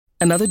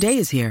Another day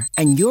is here,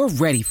 and you're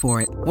ready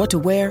for it. What to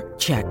wear?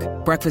 Check.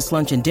 Breakfast,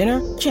 lunch, and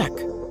dinner? Check.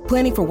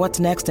 Planning for what's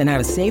next and how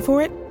to save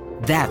for it?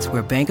 That's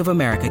where Bank of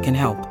America can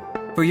help.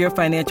 For your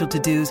financial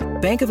to-dos,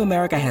 Bank of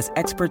America has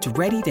experts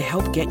ready to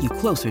help get you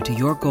closer to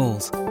your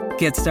goals.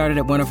 Get started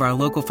at one of our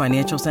local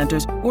financial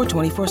centers or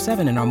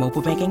 24/7 in our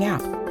mobile banking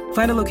app.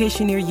 Find a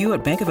location near you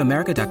at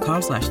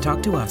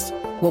bankofamerica.com/talktous.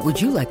 What would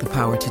you like the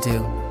power to do?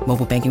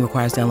 Mobile banking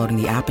requires downloading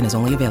the app and is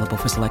only available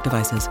for select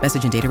devices.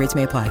 Message and data rates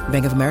may apply.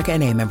 Bank of America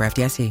N.A., member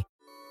FDIC.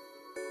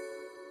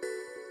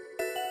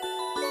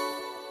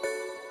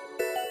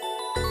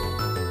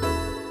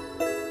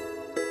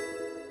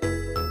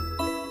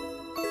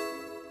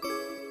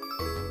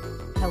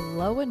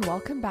 Hello and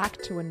welcome back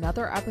to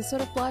another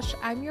episode of Blush.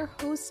 I'm your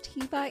host,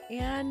 Hiva,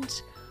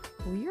 and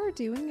we are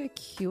doing a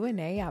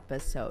Q&A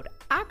episode.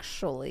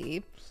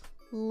 Actually,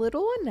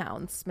 little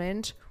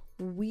announcement,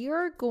 we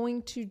are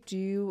going to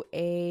do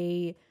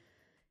a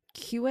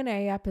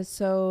Q&A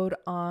episode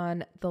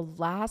on the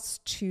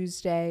last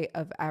Tuesday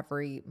of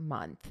every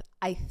month,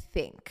 I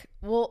think.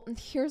 Well,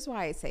 here's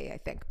why I say I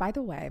think. By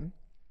the way,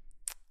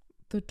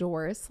 the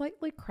door is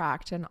slightly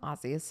cracked and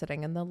Ozzy is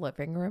sitting in the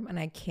living room and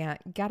I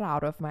can't get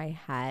out of my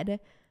head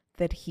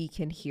that he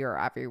can hear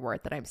every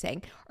word that I'm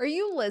saying. Are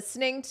you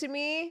listening to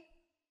me?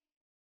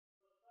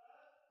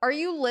 Are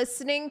you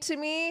listening to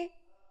me?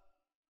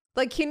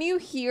 Like, can you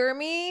hear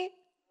me?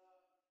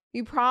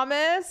 You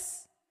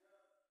promise?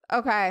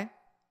 Okay,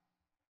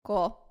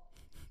 cool.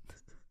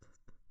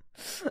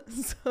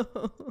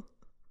 So,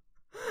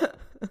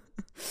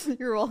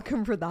 you're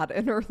welcome for that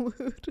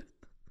interlude.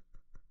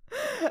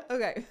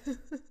 Okay.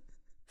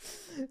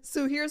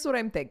 So here's what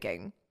I'm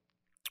thinking.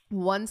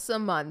 Once a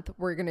month,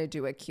 we're going to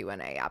do a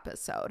Q&A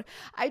episode.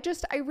 I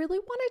really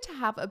wanted to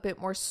have a bit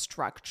more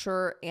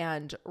structure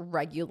and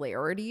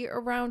regularity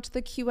around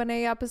the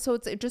Q&A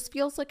episodes. It just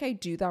feels like I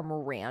do them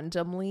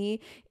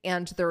randomly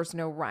and there's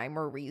no rhyme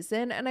or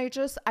reason. And I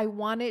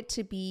want it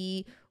to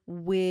be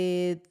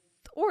with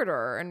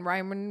order and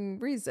rhyme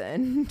and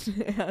reason.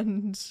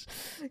 And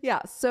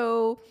yeah,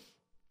 so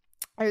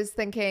I was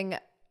thinking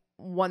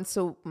once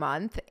a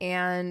month,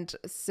 and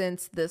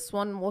since this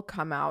one will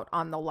come out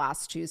on the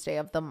last Tuesday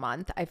of the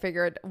month, I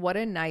figured what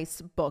a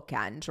nice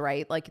bookend,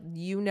 right? Like,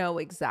 you know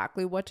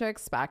exactly what to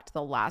expect.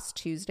 The last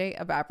Tuesday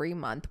of every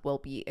month will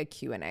be a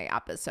Q&A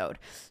episode.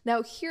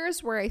 Now,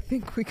 here's where I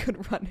think we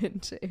could run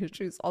into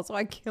issues. Also,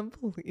 I can't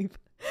believe,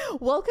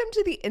 welcome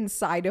to the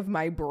inside of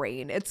my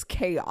brain. It's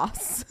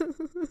chaos.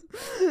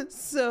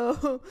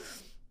 So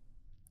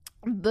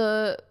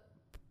the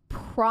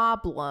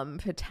problem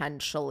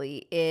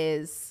potentially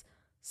is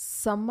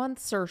some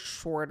months are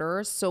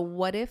shorter. So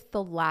what if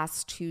the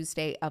last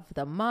Tuesday of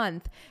the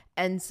month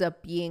ends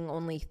up being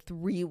only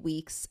 3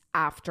 weeks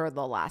after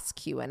the last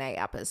Q&A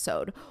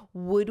episode?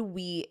 Would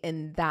we,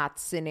 in that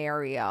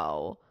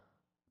scenario,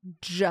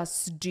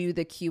 just do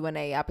the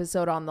Q&A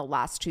episode on the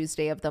last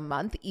Tuesday of the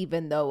month,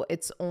 even though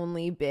it's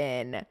only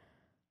been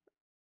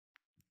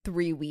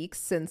 3 weeks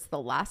since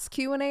the last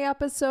Q&A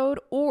episode?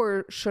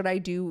 Or should I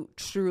do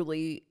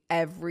truly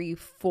every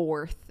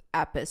fourth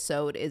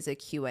episode is a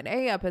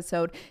Q&A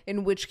episode,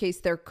 in which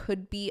case there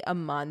could be a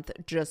month,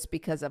 just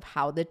because of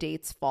how the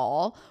dates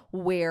fall,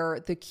 where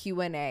the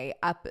Q&A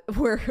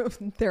where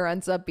there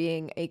ends up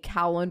being a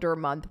calendar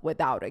month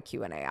without a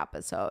Q&A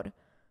episode.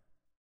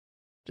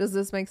 Does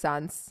this make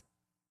sense?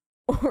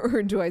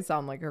 Or do I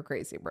sound like a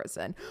crazy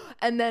person?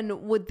 And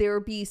then would there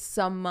be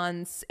some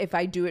months, if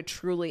I do it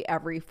truly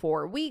every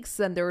 4 weeks,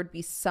 then there would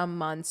be some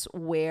months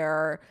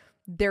where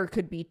there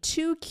could be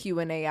 2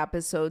 Q&A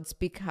episodes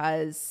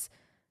because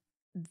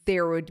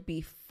there would be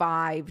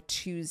 5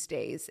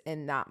 Tuesdays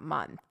in that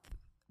month,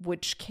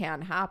 which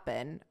can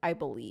happen, I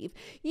believe.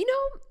 You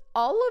know,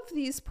 all of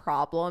these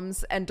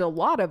problems and a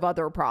lot of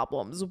other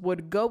problems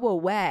would go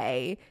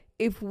away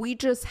if we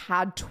just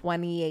had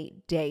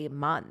 28-day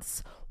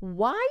months.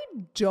 Why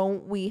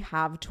don't we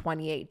have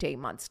 28-day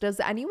months? Does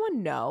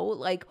anyone know?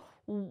 Like,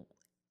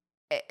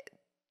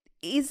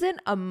 isn't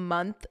a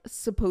month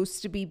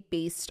supposed to be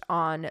based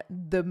on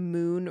the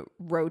moon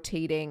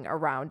rotating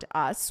around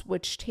us,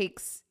 which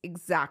takes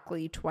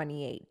exactly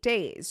 28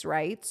 days,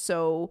 right?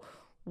 So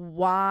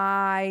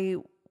why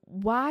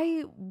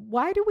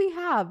do we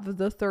have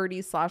the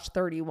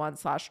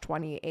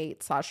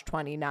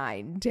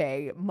 30/31/28/29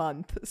 day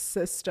month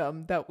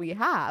system that we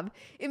have?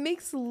 It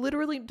makes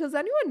literally, does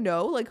anyone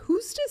know, like,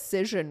 whose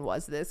decision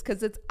was this?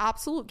 Because it's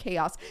absolute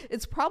chaos.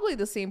 It's probably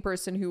the same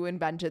person who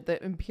invented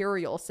the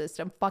imperial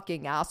system.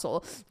 Fucking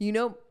asshole. You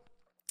know,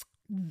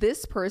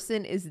 this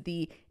person is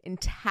the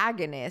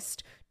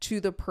antagonist to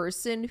the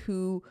person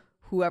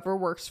whoever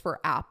works for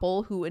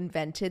Apple, who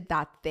invented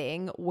that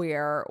thing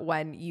where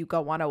when you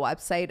go on a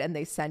website and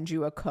they send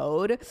you a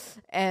code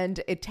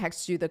and it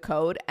texts you the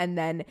code and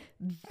then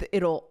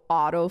it'll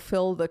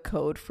autofill the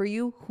code for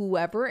you.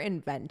 Whoever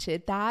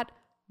invented that,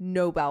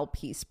 Nobel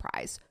Peace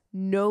Prize.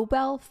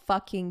 Nobel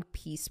fucking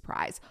Peace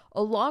Prize,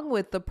 along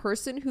with the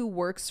person who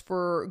works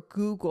for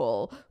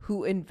Google,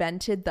 who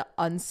invented the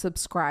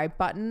unsubscribe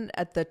button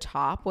at the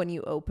top when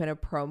you open a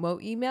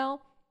promo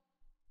email.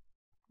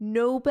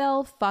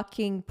 Nobel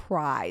fucking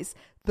Prize.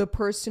 The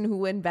person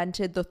who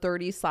invented the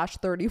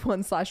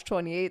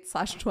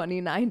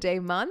 30/31/28/29 day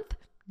month,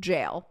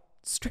 jail.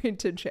 Straight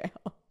to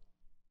jail.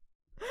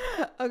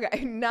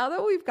 Okay, now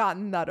that we've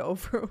gotten that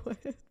over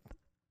with.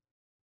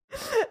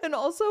 And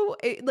also,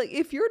 like,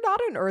 if you're not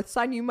an earth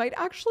sign, you might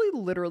actually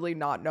literally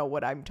not know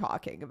what I'm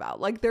talking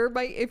about. Like,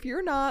 if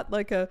you're not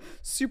like a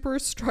super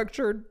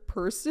structured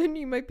person,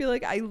 you might be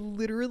like,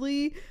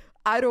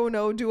 I don't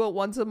know, do it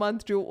once a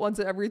month, do it once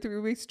every 3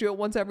 weeks, do it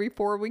once every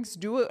 4 weeks,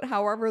 do it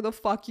however the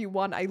fuck you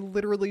want. I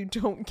literally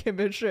don't give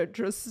a shit.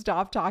 Just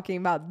stop talking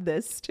about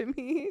this to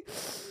me.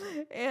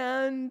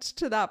 And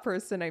to that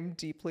person, I'm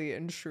deeply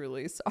and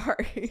truly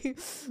sorry.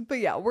 But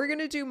yeah, we're going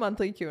to do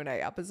monthly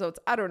Q&A episodes.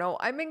 I don't know.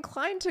 I'm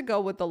inclined to go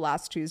with the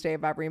last Tuesday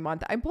of every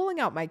month. I'm pulling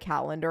out my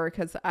calendar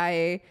because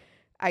I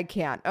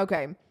can't.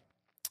 Okay.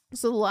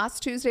 So the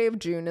last Tuesday of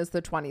June is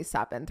the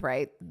 27th,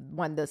 right?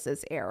 When this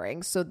is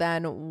airing. So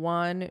then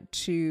 1,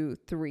 2,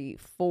 3,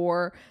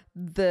 4.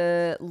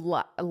 The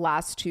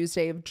last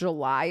Tuesday of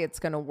July, it's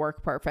going to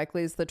work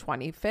perfectly, is the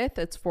 25th.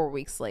 It's 4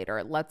 weeks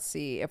later. Let's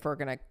see if we're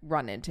going to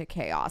run into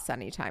chaos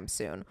anytime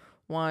soon.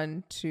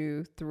 1,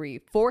 2, 3,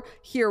 4.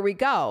 Here we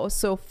go.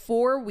 So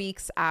 4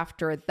 weeks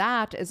after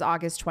that is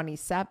August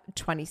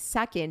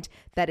 22nd.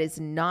 That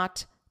is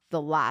not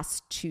the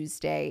last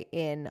Tuesday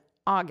in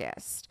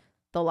August.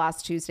 The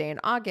last Tuesday in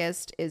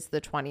August is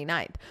the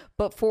 29th.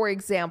 But for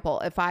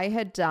example, if I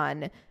had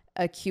done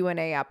a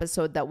Q&A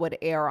episode that would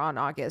air on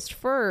August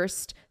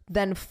 1st,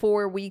 then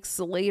 4 weeks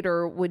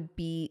later would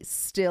be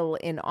still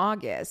in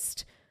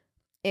August.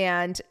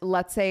 And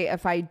let's say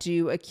if I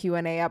do a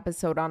Q&A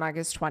episode on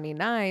August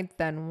 29th,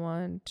 then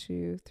 1,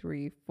 2,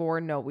 3,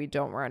 4. No, we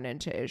don't run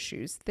into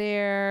issues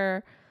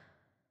there.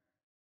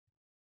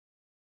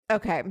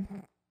 Okay.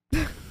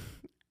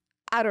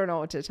 I don't know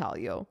what to tell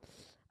you.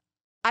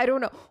 I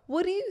don't know.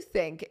 What do you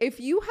think? If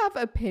you have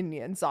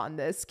opinions on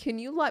this, can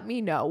you let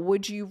me know?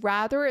 Would you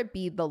rather it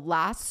be the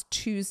last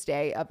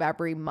Tuesday of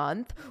every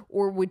month,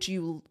 or would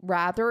you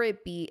rather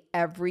it be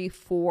every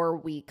 4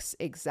 weeks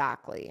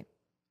exactly?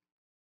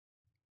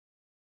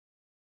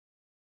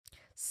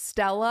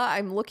 Stella,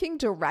 I'm looking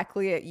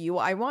directly at you.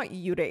 I want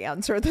you to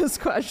answer this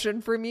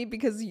question for me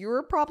because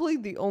you're probably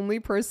the only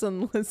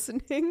person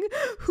listening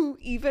who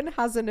even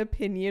has an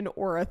opinion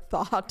or a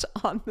thought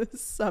on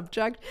this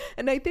subject.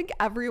 And I think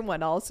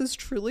everyone else is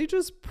truly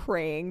just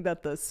praying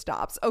that this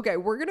stops. Okay,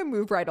 we're going to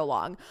move right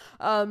along.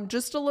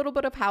 Just a little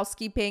bit of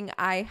housekeeping.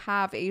 I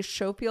have a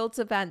Showfields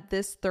event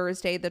this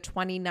Thursday, the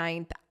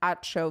 29th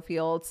at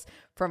Showfields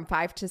from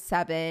 5 to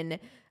 7.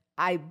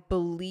 I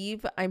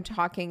believe I'm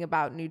talking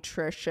about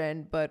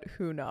nutrition, but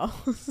who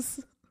knows?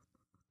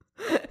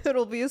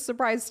 It'll be a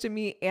surprise to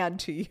me and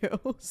to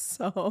you.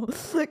 So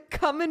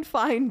come and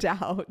find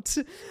out.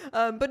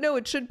 But no,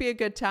 it should be a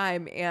good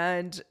time.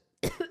 And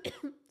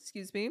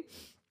excuse me,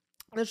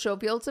 the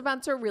Showfields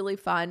events are really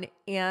fun.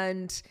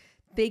 And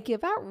they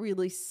give out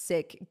really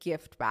sick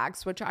gift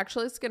bags, which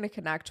actually is going to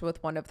connect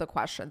with one of the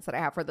questions that I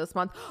have for this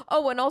month.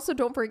 Oh, and also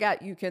don't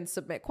forget, you can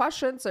submit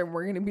questions, and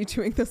we're going to be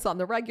doing this on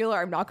the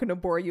regular. I'm not going to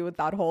bore you with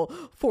that whole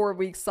 4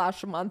 weeks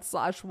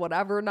 /month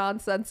 /whatever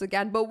nonsense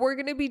again, but we're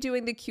going to be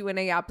doing the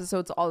Q&A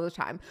episodes all the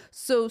time.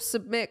 So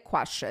submit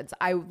questions.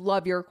 I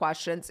love your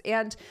questions.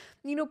 And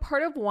you know,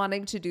 part of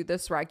wanting to do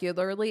this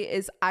regularly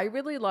is I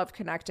really love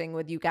connecting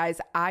with you guys.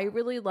 I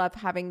really love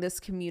having this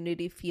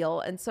community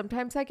feel. And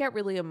sometimes I get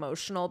really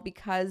emotional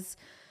because,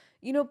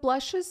 you know,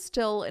 Blush is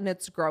still in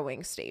its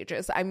growing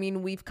stages. I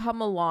mean, we've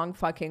come a long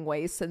fucking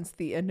way since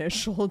the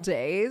initial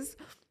days,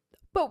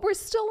 but we're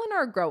still in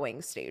our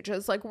growing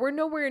stages. Like, we're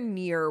nowhere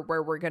near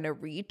where we're going to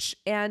reach.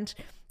 And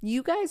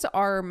you guys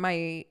are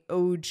my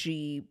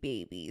OG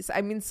babies.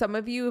 I mean, some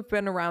of you have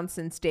been around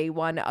since day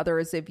one.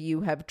 Others of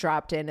you have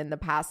dropped in the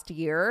past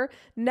year.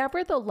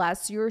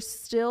 Nevertheless, you're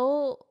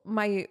still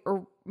my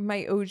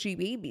OG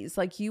babies.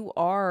 Like, you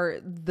are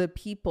the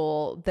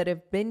people that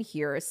have been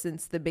here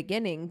since the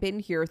beginning, been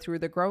here through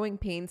the growing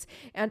pains.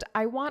 And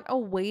I want a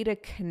way to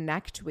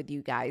connect with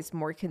you guys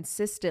more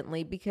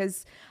consistently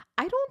because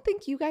I don't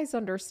think you guys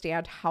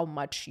understand how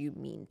much you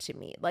mean to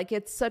me. Like,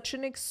 it's such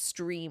an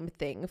extreme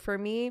thing for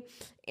me.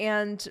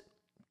 And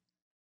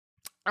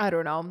I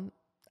don't know.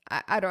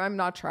 I'm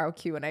not sure how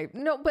Q&A.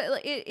 No, but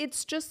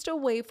it's just a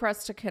way for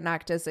us to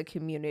connect as a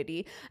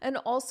community. And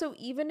also,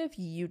 even if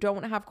you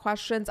don't have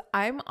questions,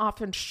 I'm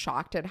often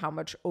shocked at how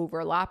much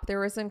overlap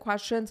there is in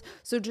questions.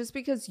 So just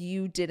because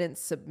you didn't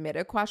submit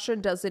a question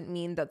doesn't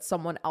mean that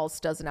someone else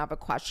doesn't have a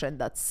question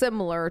that's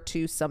similar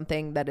to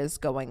something that is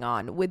going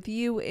on with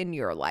you in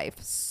your life.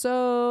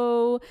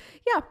 So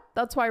yeah,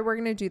 that's why we're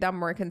going to do that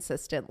more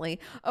consistently.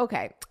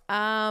 Okay.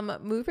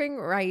 Moving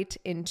right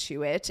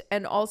into it.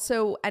 And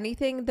also,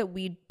 anything that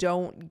we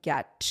don't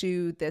get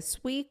to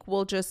this week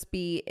will just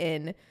be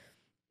in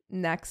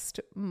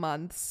next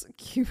month's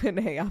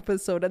Q&A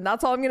episode. And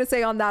that's all I'm going to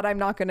say on that. I'm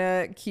not going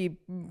to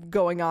keep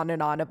going on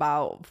and on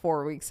about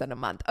 4 weeks in a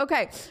month.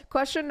 Okay.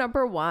 Question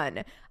number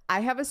 1.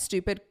 I have a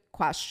stupid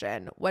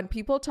question. When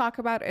people talk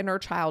about inner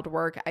child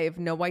work, I have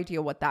no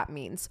idea what that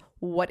means.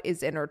 What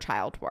is inner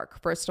child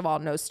work? First of all,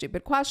 no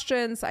stupid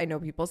questions. I know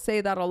people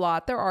say that a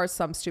lot. There are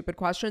some stupid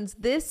questions.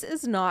 This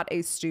is not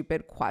a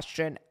stupid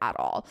question at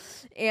all.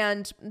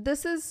 And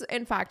this is,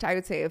 in fact, I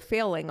would say a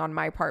failing on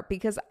my part,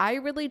 because I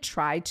really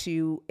try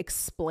to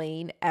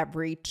explain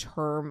every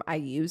term I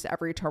use,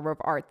 every term of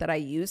art that I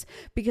use,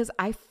 because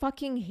I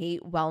fucking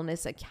hate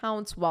wellness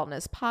accounts,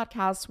 wellness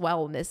podcasts,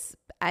 wellness,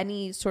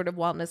 any sort of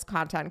wellness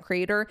content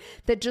creator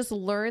that just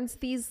learns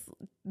these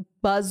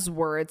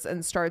buzzwords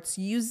and starts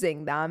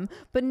using them,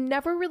 but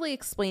never really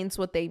explains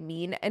what they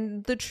mean.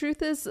 And the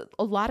truth is,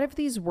 a lot of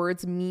these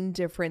words mean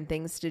different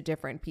things to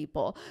different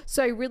people.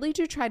 So I really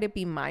do try to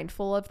be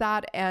mindful of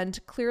that.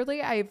 And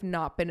clearly I have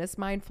not been as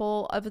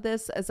mindful of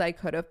this as I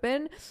could have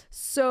been.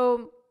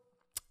 So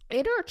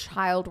inner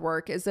child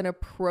work is an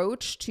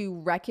approach to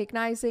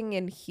recognizing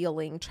and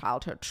healing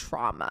childhood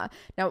trauma.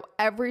 Now,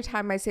 every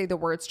time I say the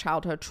words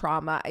childhood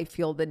trauma, I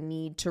feel the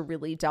need to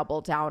really double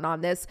down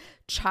on this.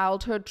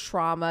 Childhood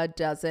trauma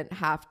doesn't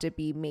have to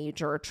be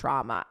major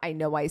trauma. I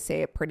know I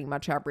say it pretty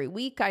much every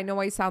week. I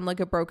know I sound like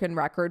a broken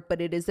record, but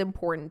it is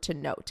important to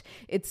note.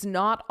 It's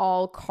not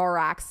all car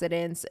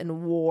accidents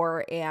and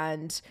war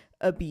and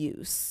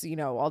abuse,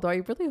 although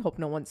I really hope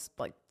no one's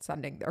like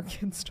sending their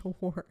kids to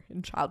war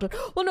in childhood.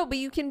 Well, no, but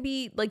you can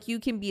be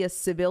a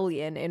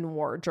civilian in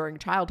war during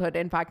childhood.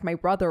 In fact, my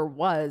brother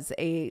was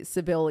a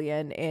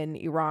civilian in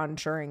Iran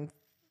during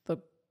the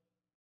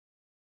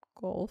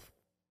Gulf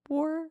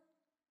War.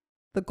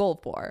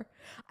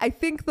 I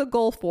think the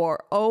Gulf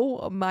War.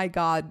 Oh my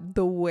God,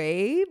 the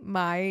way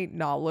my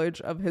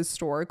knowledge of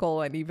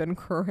historical and even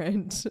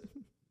current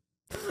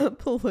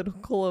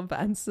political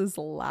events is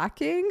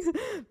lacking.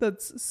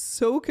 That's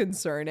so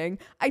concerning.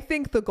 I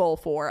think the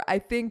Gulf War. I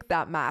think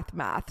that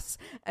maths.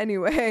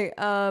 Anyway,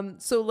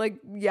 so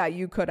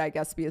you could, I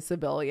guess, be a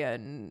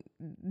civilian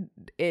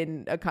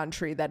in a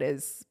country that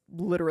is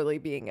literally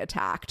being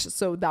attacked.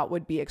 So that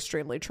would be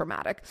extremely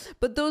traumatic.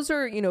 But those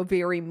are,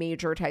 very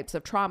major types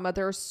of trauma.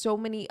 There are so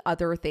many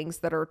other things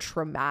that are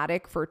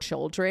traumatic for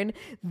children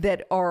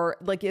that are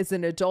as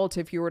an adult,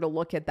 if you were to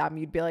look at them,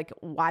 you'd be like,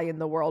 why in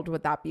the world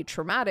would that be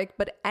traumatic?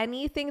 But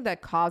anything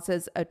that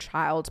causes a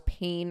child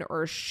pain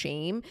or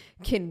shame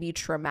can be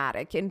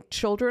traumatic. And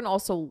children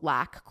also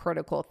lack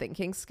critical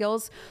thinking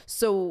skills.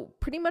 So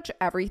pretty much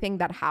everything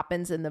that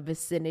happens in the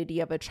vicinity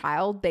of a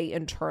child, they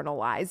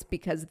internalize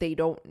because they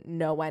don't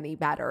know any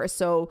better.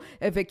 So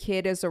if a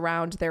kid is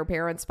around their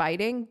parents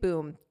fighting,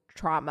 boom,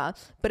 trauma.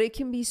 But it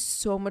can be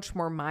so much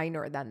more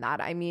minor than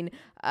that. I mean,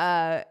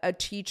 a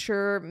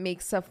teacher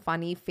makes a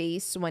funny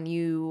face when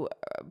you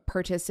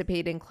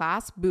participate in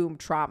class, boom,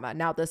 trauma.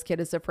 Now this kid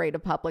is afraid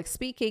of public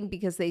speaking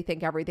because they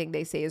think everything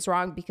they say is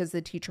wrong because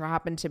the teacher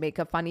happened to make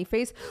a funny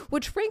face,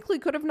 which frankly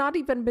could have not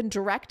even been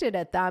directed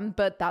at them,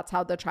 but that's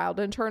how the child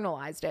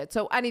internalized it.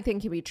 So anything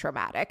can be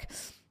traumatic.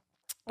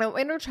 Now,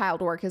 inner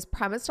child work is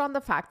premised on the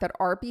fact that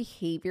our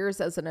behaviors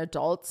as an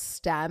adult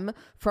stem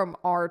from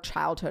our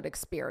childhood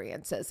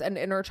experiences. And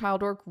inner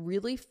child work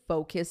really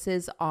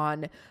focuses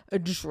on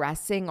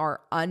addressing our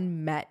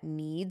unmet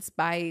needs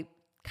by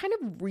kind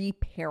of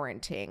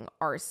reparenting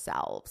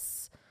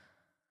ourselves.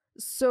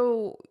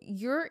 So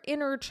your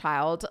inner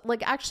child,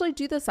 actually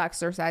do this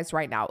exercise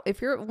right now. If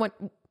you're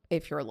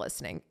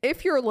listening,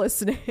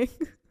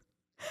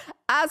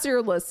 as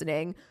you're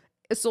listening,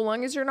 so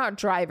long as you're not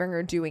driving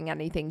or doing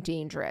anything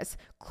dangerous,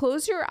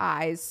 close your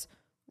eyes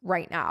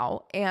right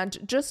now and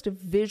just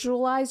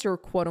visualize your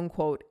quote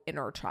unquote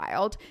inner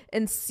child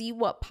and see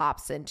what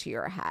pops into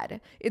your head.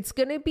 It's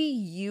going to be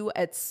you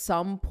at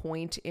some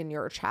point in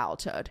your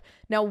childhood.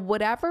 Now,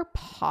 whatever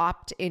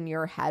popped in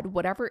your head,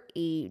 whatever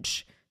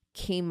age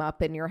came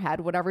up in your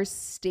head, whatever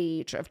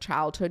stage of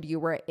childhood you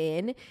were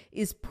in,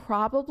 is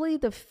probably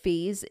the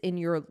phase in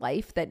your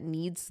life that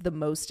needs the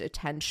most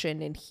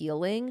attention and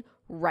healing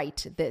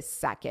right this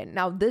second.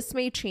 Now, this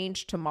may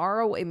change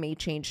tomorrow. It may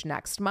change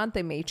next month.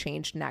 It may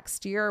change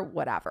next year,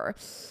 whatever.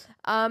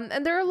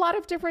 And there are a lot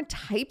of different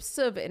types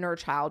of inner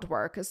child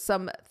work.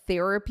 Some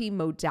therapy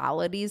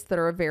modalities that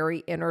are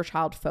very inner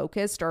child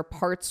focused are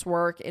parts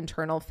work,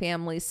 internal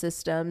family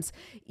systems,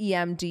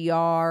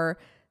 EMDR,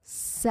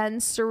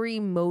 sensory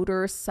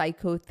motor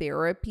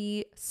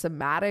psychotherapy,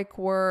 somatic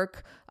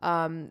work.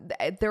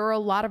 There are a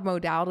lot of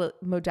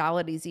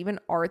modalities, even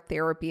art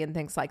therapy and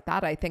things like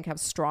that, I think have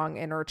strong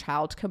inner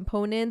child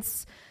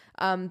components.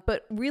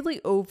 But really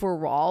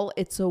overall,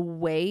 it's a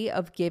way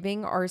of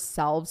giving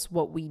ourselves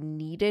what we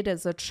needed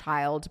as a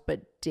child,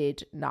 but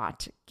did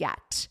not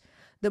get.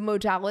 The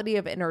modality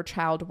of inner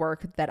child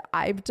work that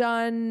I've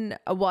done,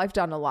 I've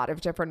done a lot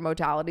of different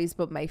modalities,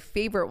 but my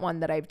favorite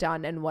one that I've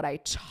done and what I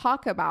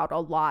talk about a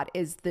lot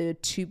is the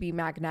To Be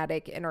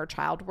Magnetic Inner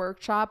Child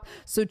Workshop.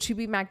 So To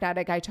Be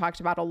Magnetic, I talked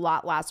about a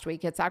lot last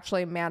week. It's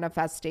actually a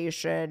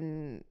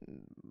manifestation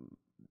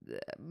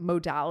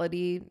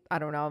modality. I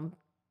don't know.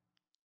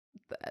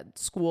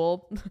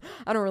 School.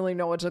 I don't really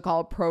know what to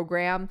call it,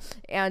 program.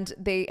 And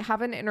they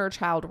have an inner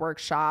child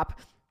workshop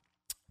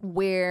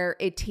where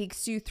it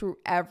takes you through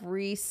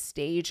every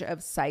stage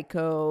of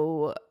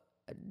psychotherapy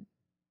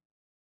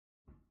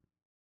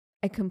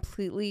I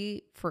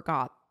completely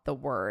forgot the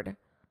word.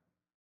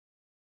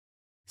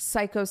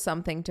 Psycho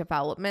something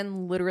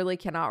development. Literally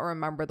cannot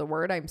remember the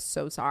word. I'm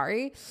so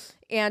sorry.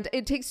 And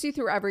it takes you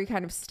through every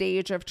kind of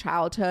stage of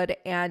childhood.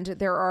 And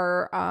there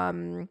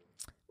are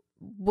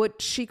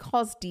what she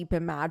calls deep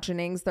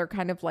imaginings. They're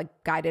kind of like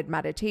guided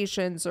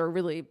meditations or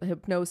really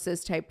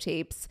hypnosis type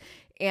tapes.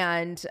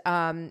 And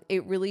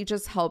it really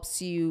just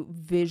helps you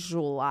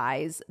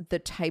visualize the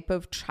type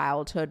of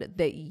childhood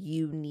that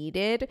you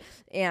needed.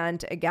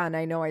 And again,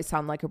 I know I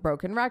sound like a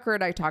broken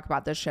record. I talk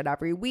about this shit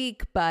every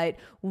week, but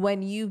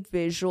when you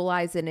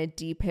visualize in a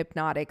deep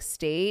hypnotic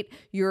state,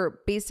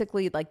 you're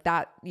basically like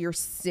that, you're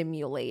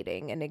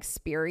simulating an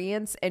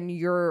experience, and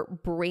your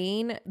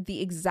brain, the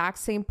exact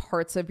same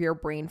parts of your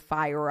brain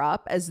fire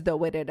up as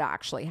though it had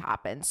actually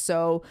happened.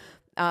 So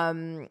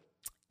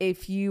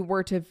if you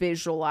were to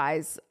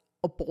visualize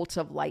a bolt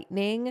of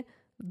lightning,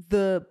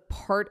 the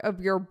part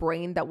of your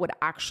brain that would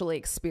actually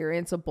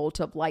experience a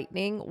bolt of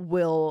lightning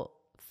will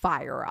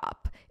fire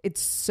up.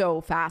 It's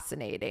so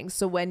fascinating.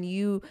 So when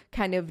you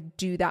kind of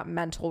do that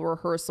mental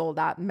rehearsal,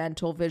 that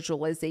mental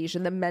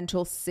visualization, the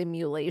mental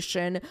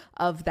simulation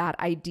of that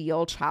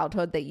ideal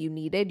childhood that you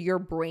needed, your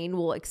brain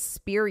will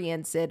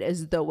experience it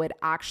as though it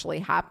actually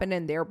happened,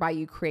 and thereby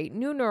you create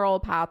new neural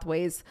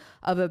pathways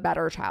of a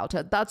better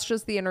childhood. That's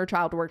just the Inner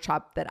Child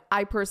Workshop that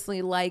I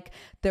personally like.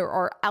 There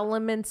are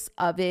elements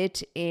of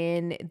it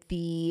in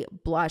the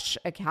Blush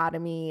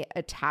Academy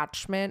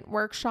attachment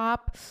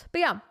workshop. But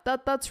yeah,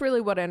 that's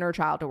really what Inner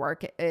Child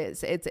Work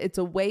is. It's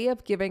a way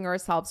of giving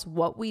ourselves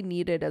what we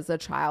needed as a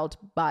child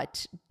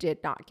but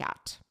did not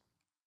get.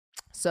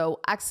 So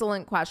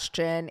excellent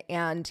question.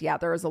 And yeah,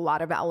 there's a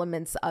lot of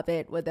elements of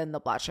it within the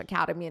Blush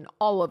Academy and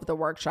all of the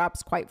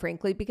workshops, quite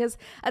frankly, because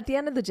at the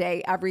end of the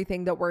day,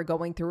 everything that we're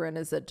going through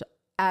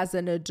as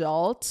an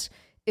adult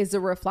is a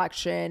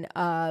reflection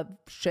of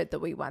shit that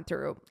we went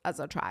through as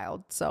a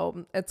child.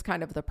 So it's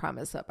kind of the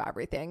premise of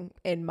everything,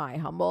 in my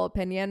humble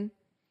opinion.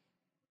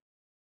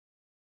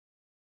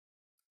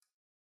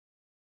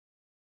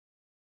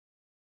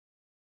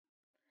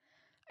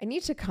 I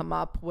need to come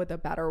up with a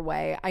better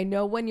way. I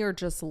know when you're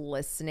just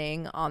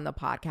listening on the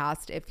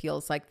podcast, it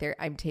feels like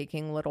I'm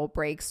taking little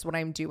breaks. What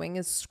I'm doing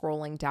is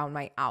scrolling down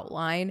my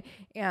outline,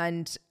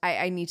 and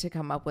I need to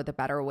come up with a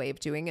better way of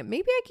doing it.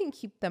 Maybe I can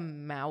keep the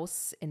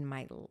mouse in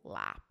my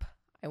lap.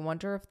 I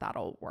wonder if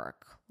that'll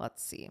work.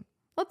 Let's see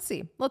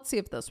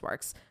if this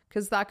works,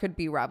 because that could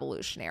be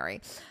revolutionary.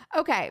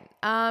 Okay.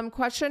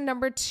 Question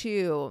number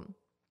 2.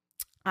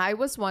 I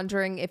was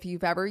wondering if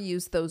you've ever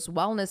used those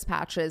wellness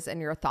patches and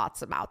your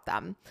thoughts about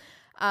them.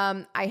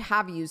 I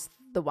have used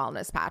the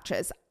wellness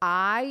patches.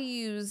 I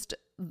used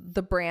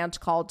the brand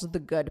called The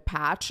Good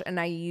Patch, and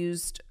I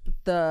used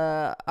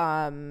the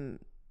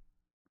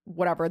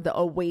the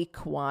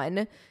Awake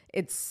one.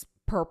 It's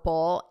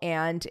purple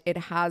and it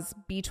has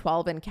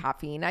B12 and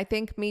caffeine. I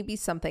think maybe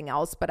something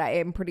else, but I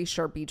am pretty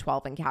sure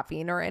B12 and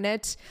caffeine are in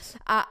it.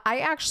 I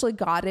actually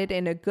got it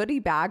in a goodie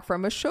bag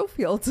from a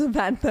Showfields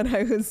event that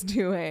I was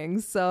doing.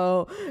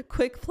 So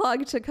quick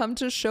plug to come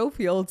to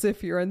Showfields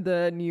if you're in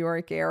the New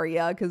York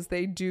area, because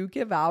they do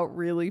give out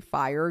really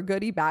fire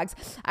goodie bags.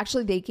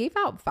 Actually, they gave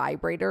out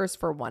vibrators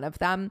for one of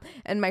them,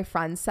 and my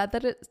friend said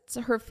that it's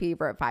her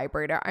favorite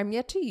vibrator. I'm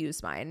yet to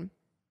use mine.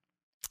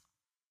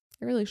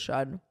 I really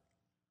should.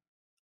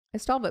 I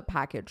still have it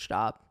packaged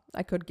up.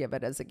 I could give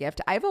it as a gift.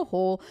 I have a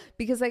whole,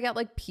 because I get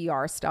like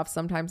PR stuff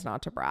sometimes,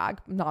 not to brag,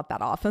 not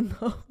that often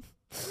though.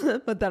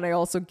 But then I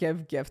also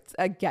give gifts,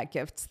 get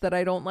gifts that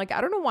I don't like.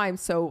 I don't know why I'm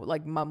so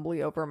like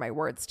mumbly over my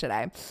words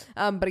today.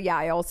 But yeah,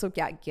 I also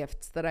get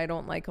gifts that I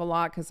don't like a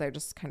lot because I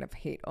just kind of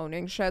hate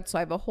owning shit. So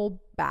I have a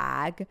whole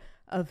bag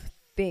of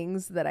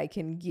things that I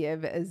can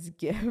give as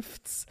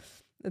gifts.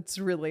 It's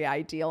really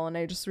ideal, and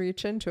I just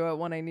reach into it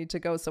when I need to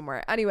go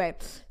somewhere. Anyway,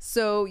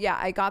 so yeah,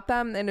 I got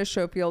them in a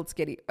Showfields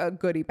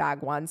goodie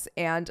bag once,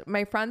 and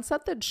my friend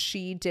said that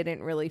she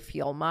didn't really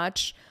feel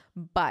much,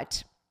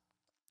 but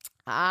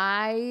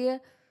I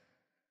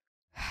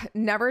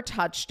never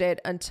touched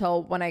it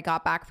until when I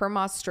got back from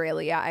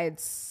Australia. I had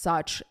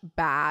such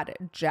bad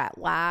jet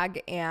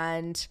lag,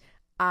 and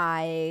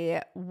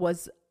I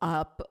was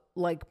up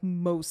like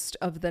most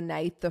of the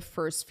night, the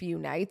first few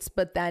nights,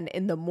 but then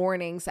in the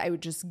mornings I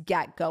would just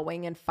get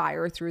going and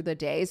fire through the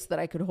day so that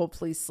I could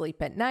hopefully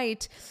sleep at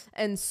night.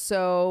 And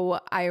so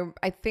I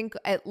think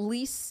at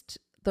least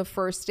the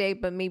first day,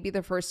 but maybe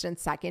the first and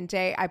second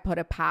day, I put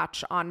a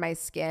patch on my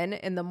skin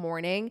in the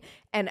morning,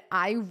 and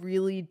I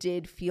really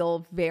did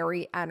feel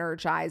very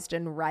energized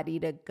and ready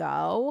to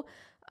go.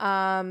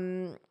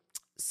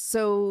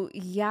 So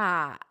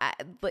yeah,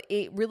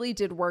 it really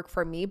did work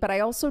for me, but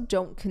I also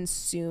don't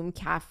consume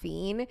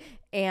caffeine,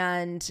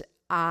 and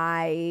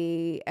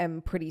I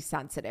am pretty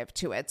sensitive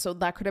to it. So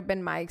that could have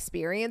been my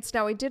experience.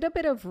 Now, I did a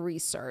bit of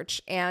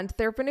research and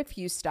there have been a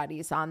few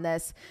studies on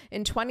this.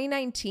 In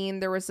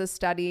 2019, there was a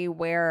study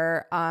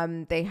where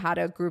they had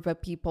a group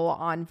of people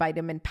on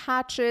vitamin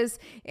patches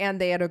and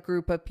they had a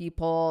group of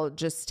people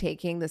just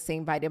taking the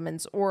same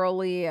vitamins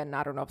orally. And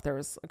I don't know if there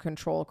was a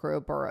control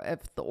group or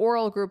if the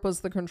oral group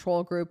was the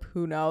control group,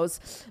 who knows.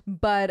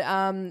 But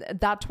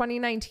that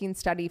 2019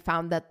 study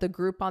found that the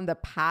group on the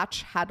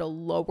patch had a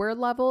lower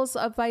levels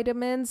of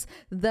vitamins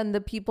than the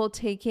people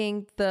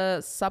taking the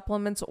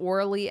supplements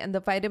orally. And the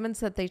vitamins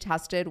that they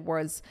tested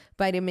was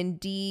vitamin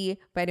D,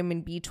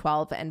 vitamin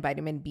B12, and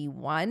vitamin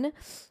B1.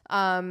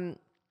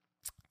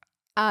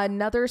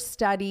 Another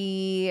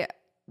study,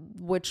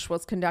 which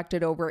was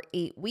conducted over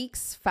 8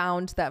 weeks,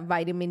 found that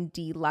vitamin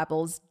D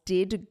levels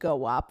did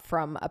go up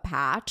from a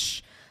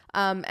patch.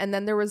 And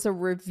then there was a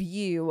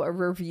review. A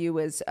review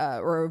is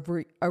a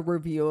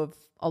review of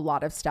a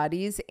lot of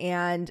studies,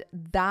 and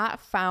that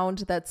found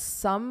that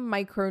some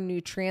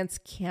micronutrients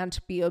can't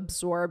be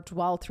absorbed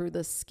well through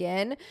the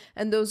skin.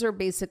 And those are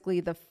basically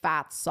the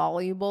fat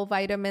soluble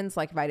vitamins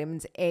like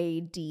vitamins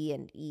A, D,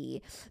 and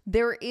E.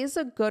 There is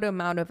a good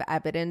amount of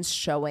evidence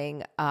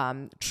showing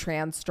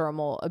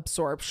transdermal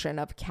absorption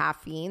of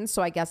caffeine.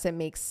 So I guess it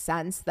makes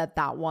sense that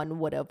that one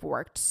would have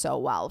worked so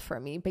well for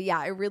me. But yeah,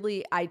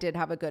 I did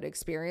have a good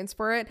experience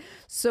for it.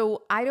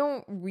 So I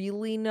don't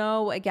really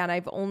know. Again,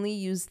 I've only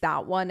used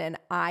that one and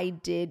I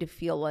did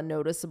feel a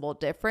noticeable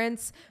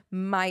difference.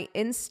 My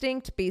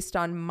instinct, based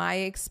on my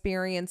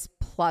experience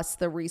plus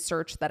the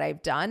research that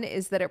I've done,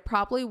 is that it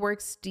probably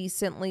works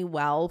decently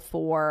well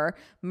for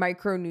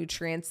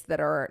micronutrients that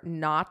are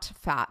not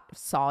fat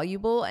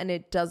soluble, and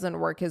it doesn't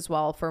work as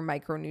well for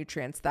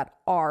micronutrients that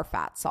are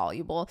fat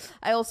soluble.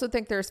 I also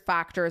think there's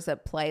factors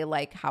at play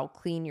like how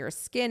clean your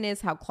skin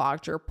is, how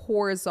clogged your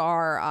pores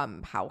are,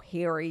 how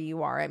hairy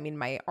you are. I mean,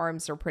 my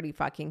arms are pretty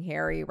fucking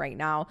hairy right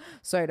now,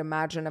 so I'd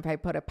imagine if I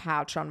put a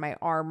patch on my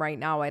arm right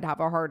now, I'd have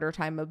a harder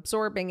time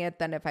absorbing it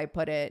than if I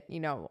put it,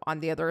 on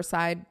the other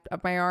side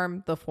of my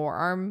arm, the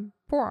forearm,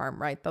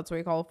 right? That's what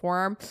we call a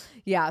forearm.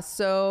 Yeah.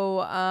 So,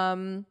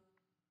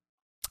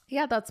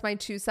 yeah, that's my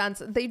 2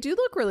 cents. They do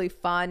look really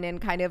fun and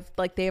kind of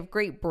like they have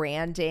great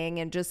branding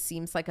and just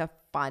seems like a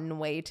fun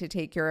way to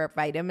take your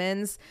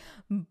vitamins.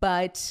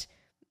 But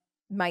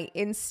my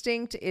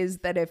instinct is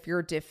that if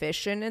you're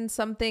deficient in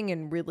something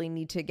and really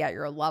need to get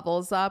your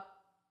levels up,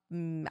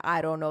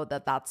 I don't know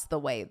that that's the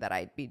way that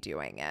I'd be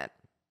doing it.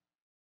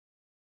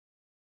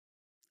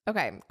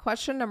 Okay,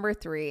 question number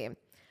 3.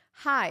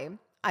 Hi,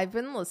 I've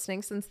been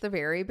listening since the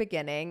very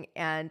beginning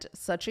and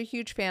such a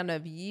huge fan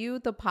of you,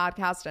 the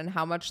podcast, and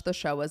how much the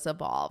show has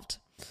evolved.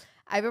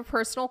 I have a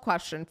personal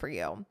question for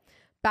you.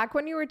 Back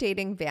when you were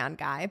dating Van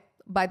Guy,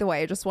 by the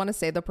way, I just want to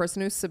say the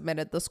person who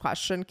submitted this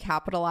question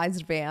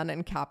capitalized Van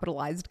and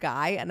capitalized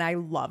Guy, and I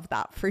love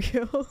that for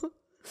you.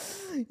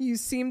 You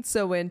seemed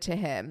so into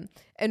him.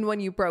 And when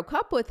you broke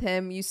up with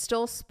him, you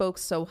still spoke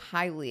so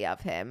highly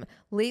of him.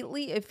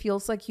 Lately, it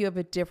feels like you have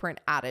a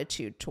different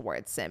attitude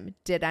towards him.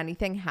 Did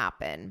anything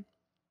happen?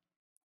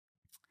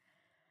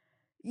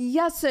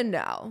 Yes and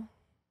no.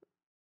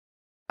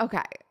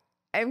 Okay.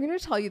 I'm going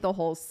to tell you the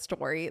whole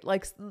story,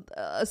 like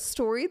a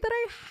story that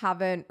I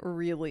haven't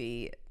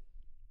really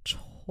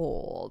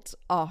told.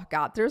 Oh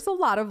God, there's a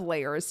lot of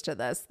layers to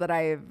this that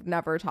I've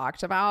never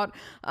talked about.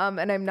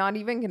 And I'm not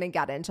even going to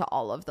get into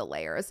all of the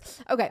layers.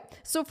 Okay.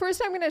 So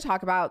first I'm going to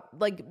talk about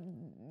like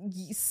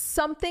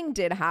something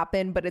did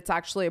happen, but it's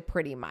actually a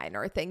pretty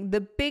minor thing.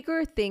 The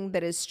bigger thing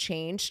that has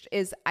changed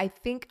is I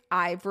think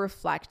I've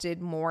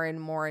reflected more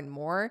and more and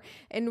more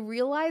and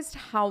realized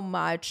how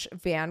much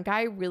Van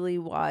Guy really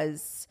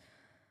was.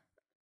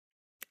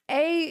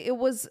 It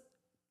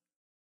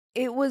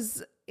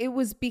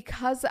was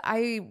because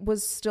I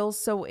was still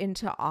so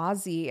into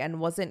Ozzy and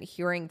wasn't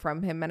hearing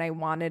from him and I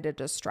wanted a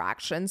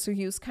distraction. So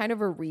he was kind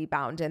of a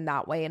rebound in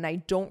that way. And I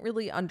don't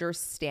really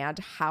understand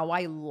how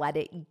I let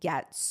it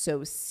get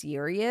so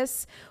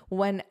serious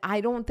when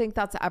I don't think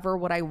that's ever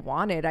what I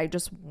wanted. I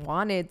just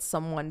wanted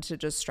someone to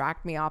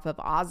distract me off of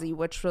Ozzy,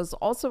 which was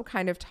also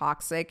kind of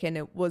toxic. And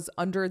it was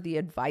under the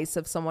advice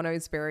of someone I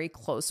was very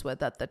close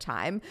with at the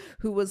time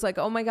who was like,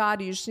 oh my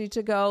God, you just need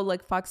to go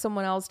like fuck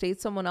someone else, date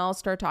someone else,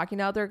 start talking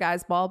to other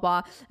guys, blah,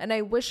 blah. And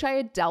I wish I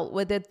had dealt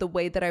with it the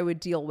way that I would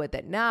deal with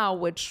it now,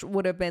 which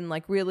would have been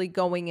like really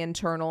going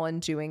internal and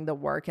doing the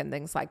work and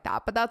things like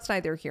that. But that's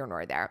neither here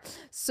nor there.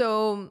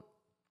 So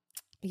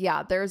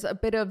yeah, there's a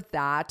bit of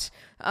that.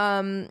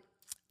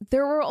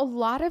 There were a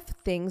lot of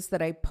things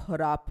that I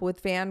put up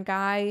with Van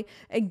Guy.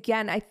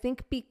 Again, I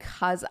think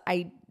because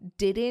I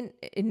didn't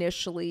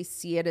initially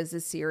see it as a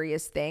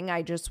serious thing,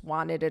 I just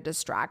wanted a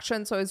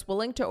distraction. So I was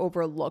willing to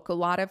overlook a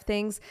lot of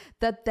things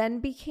that then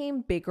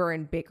became bigger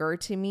and bigger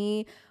to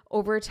me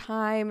over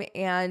time.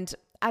 And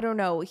I don't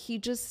know,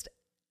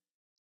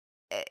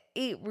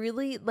 it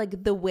really,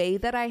 like the way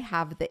that I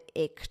have the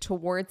ick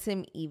towards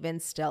him even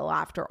still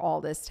after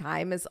all this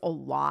time is a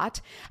lot.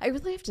 I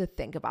really have to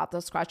think about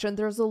this question.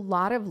 There's a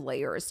lot of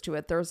layers to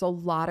it. There's a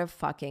lot of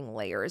fucking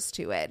layers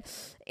to it.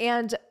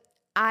 And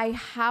I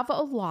have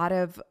a lot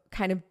of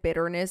kind of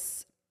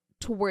bitterness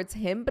towards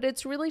him, but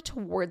it's really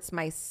towards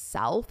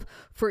myself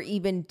for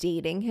even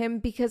dating him,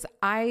 because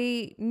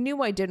I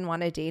knew I didn't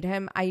want to date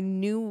him. I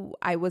knew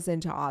I was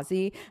into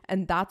Ozzy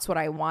and that's what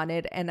I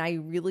wanted. And I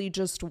really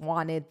just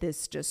wanted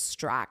this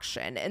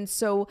distraction. And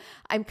so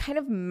I'm kind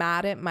of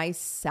mad at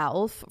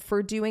myself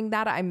for doing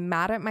that. I'm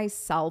mad at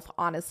myself,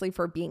 honestly,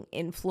 for being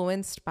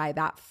influenced by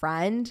that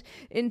friend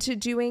into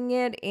doing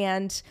it.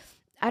 And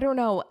I don't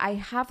know, I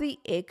have the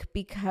ick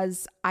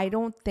because I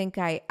don't think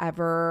I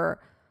ever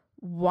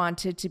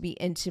wanted to be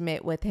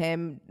intimate with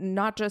him,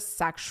 not just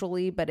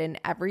sexually, but in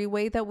every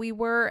way that we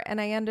were,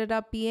 and I ended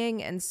up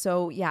being. And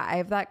so, yeah, I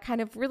have that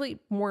kind of really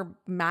more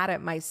mad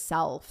at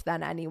myself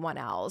than anyone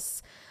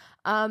else.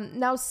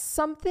 Now,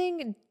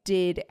 something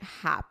did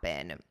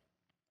happen.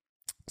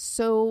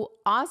 So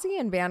Ozzy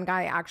and Van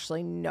Guy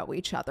actually know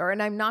each other,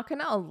 and I'm not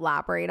going to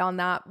elaborate on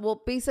that.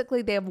 Well,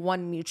 basically, they have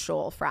one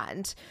mutual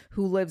friend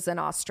who lives in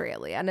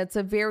Australia, and it's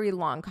a very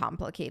long,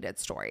 complicated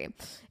story.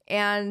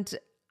 And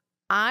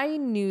I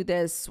knew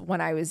this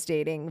when I was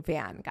dating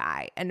Van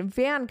Guy, and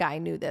Van Guy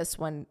knew this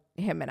when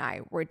him and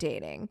I were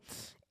dating.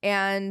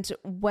 And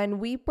when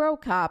we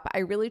broke up, I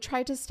really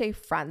tried to stay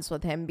friends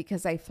with him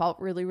because I felt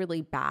really,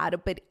 really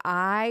bad. But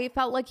I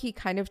felt like he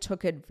kind of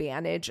took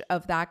advantage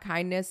of that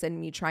kindness and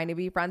me trying to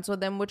be friends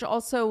with him, which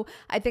also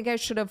I think I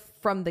should have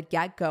from the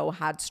get-go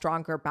had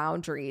stronger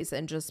boundaries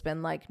and just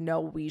been like, no,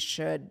 we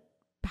should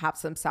have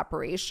some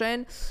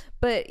separation.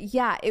 But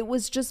yeah, it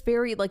was just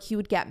very like he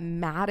would get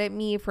mad at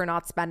me for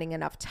not spending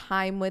enough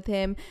time with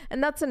him.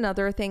 And that's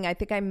another thing. I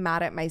think I'm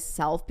mad at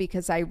myself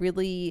because I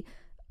really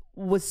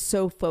was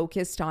so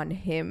focused on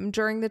him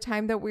during the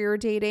time that we were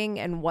dating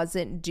and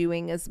wasn't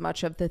doing as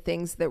much of the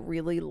things that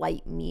really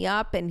light me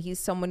up. And he's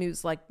someone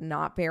who's like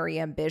not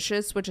very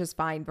ambitious, which is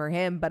fine for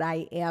him, but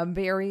I am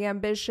very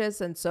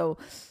ambitious. And so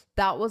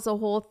that was a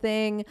whole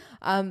thing.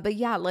 But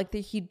yeah, like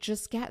he'd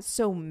just get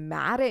so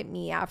mad at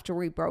me after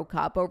we broke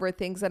up over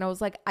things. And I was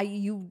like,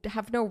 you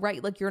have no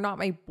right. Like, you're not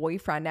my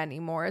boyfriend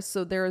anymore.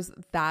 So there's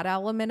that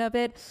element of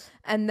it.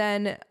 And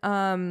then,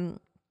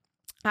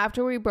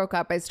 after we broke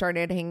up, I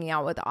started hanging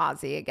out with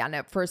Ozzy again,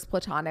 at first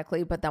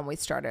platonically, but then we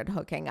started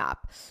hooking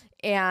up.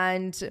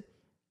 And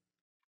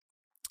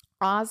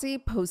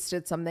Ozzy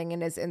posted something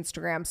in his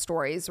Instagram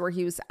stories where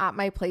he was at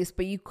my place,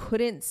 but you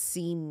couldn't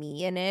see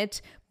me in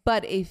it.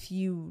 But if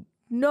you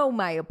know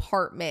my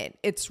apartment,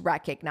 it's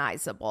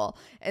recognizable.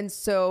 And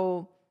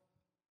so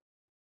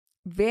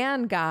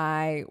Van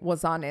Guy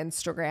was on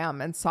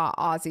Instagram and saw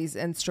Ozzy's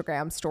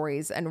Instagram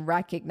stories and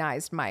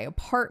recognized my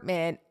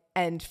apartment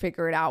and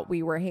figured out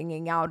we were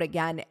hanging out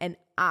again and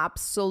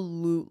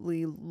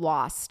absolutely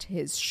lost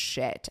his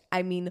shit.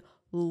 I mean,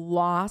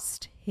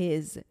 lost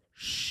his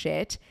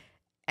shit.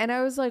 And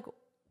I was like,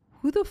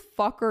 who the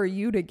fuck are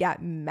you to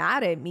get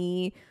mad at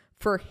me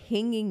for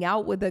hanging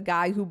out with a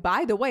guy who,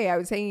 by the way, I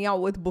was hanging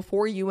out with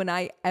before you and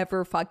I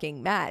ever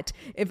fucking met?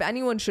 If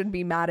anyone should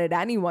be mad at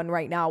anyone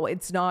right now,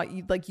 it's not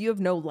like you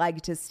have no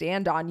leg to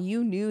stand on.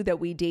 You knew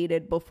that we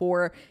dated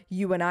before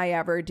you and I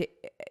ever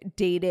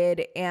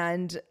dated.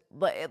 And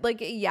like,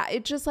 yeah,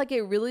 it just like,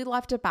 it really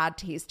left a bad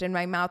taste in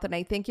my mouth. And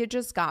I think it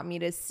just got me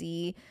to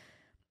see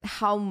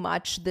how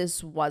much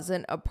this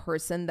wasn't a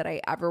person that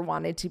I ever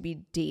wanted to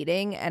be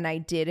dating. And I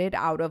did it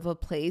out of a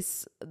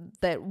place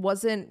that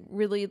wasn't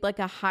really like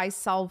a high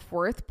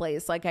self-worth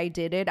place. Like, I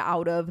did it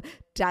out of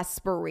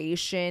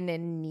desperation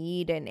and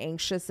need and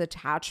anxious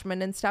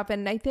attachment and stuff.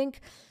 And I think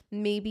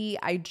maybe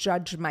I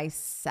judge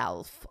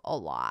myself a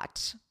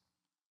lot.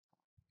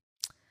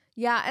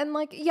 Yeah. And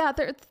like, yeah,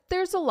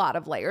 there's a lot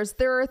of layers.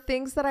 There are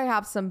things that I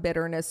have some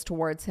bitterness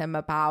towards him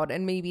about,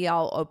 and maybe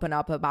I'll open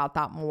up about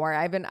that more.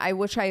 I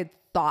wish I had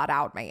thought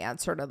out my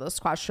answer to this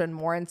question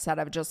more instead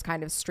of just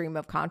kind of stream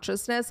of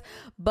consciousness.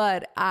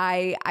 But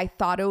I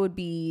thought it would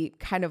be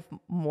kind of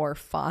more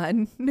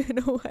fun in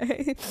a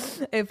way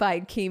if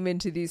I came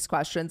into these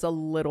questions a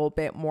little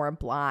bit more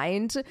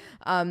blind,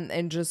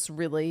 and just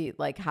really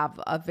like have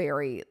a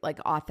very like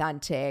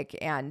authentic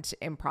and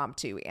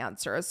impromptu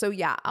answer. So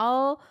yeah,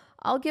 I'll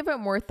give it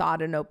more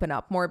thought and open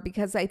up more,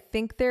 because I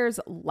think there's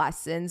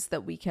lessons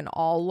that we can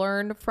all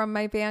learn from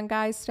my Van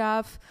Guy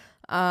stuff.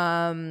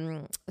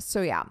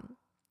 So yeah,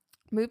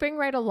 moving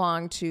right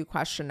along to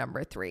question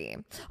number 3.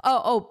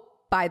 Oh,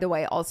 by the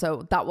way,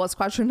 also that was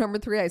question number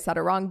 3. I said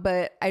it wrong,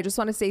 but I just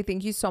want to say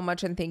thank you so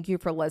much. And thank you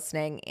for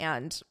listening.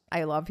 And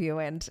I love you.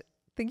 And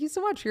thank you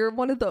so much. You're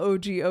one of the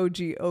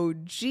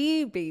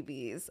OG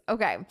babies.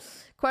 Okay.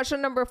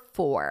 Question number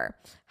 4.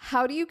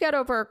 How do you get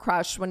over a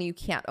crush when you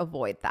can't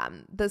avoid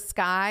them? This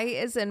guy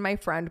is in my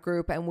friend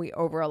group and we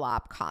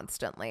overlap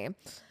constantly.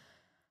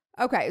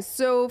 Okay,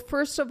 so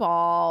first of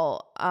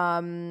all,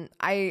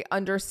 I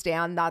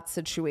understand that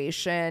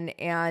situation,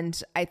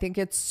 and I think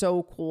it's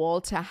so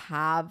cool to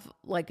have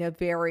like a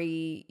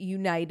very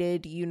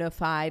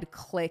unified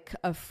clique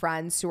of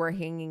friends who are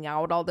hanging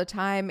out all the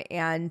time,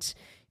 and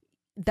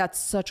that's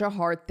such a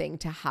hard thing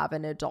to have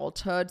in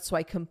adulthood. So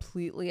I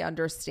completely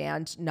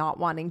understand not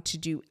wanting to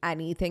do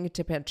anything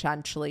to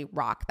potentially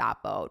rock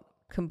that boat.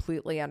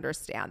 completely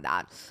understand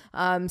that.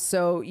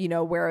 So,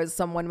 whereas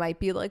someone might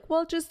be like,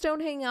 well, just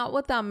don't hang out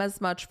with them as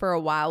much for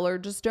a while, or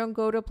just don't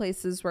go to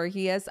places where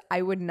he is.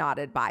 I would not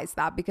advise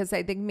that, because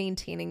I think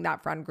maintaining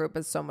that friend group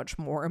is so much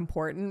more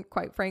important,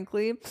 quite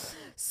frankly.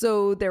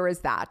 So there is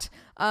that.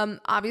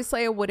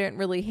 Obviously I wouldn't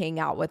really hang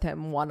out with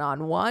him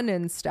one-on-one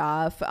and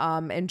stuff,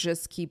 and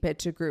just keep it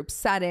to group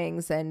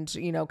settings and,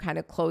 kind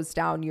of close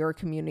down your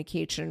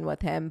communication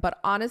with him. But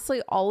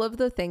honestly, all of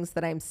the things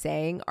that I'm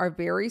saying are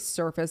very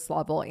surface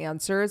level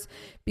answers,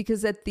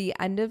 because at the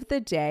end of the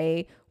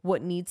day,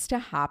 what needs to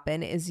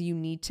happen is you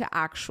need to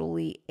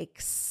actually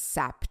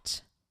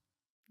accept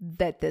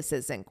that this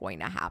isn't going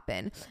to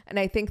happen. And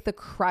I think the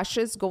crush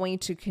is going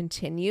to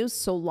continue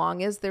so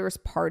long as there's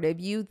part of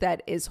you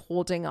that is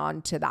holding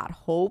on to that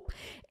hope.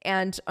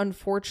 And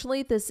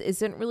unfortunately, this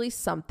isn't really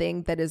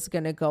something that is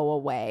going to go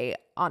away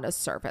on a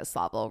surface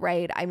level,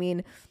 right? I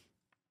mean,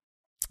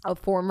 a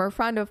former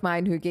friend of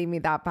mine who gave me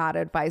that bad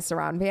advice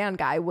around Van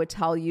Guy would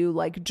tell you,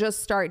 like,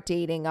 just start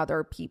dating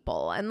other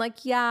people. And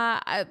like, yeah,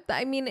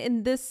 I mean,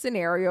 in this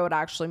scenario, it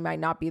actually might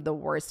not be the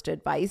worst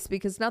advice,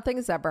 because nothing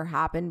has ever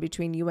happened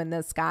between you and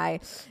this guy.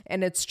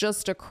 And it's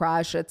just a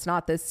crush. It's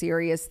not this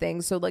serious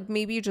thing. So like,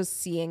 maybe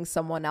just seeing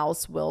someone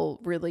else will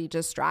really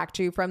distract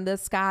you from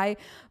this guy.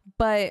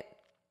 But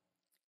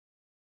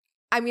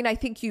I mean, I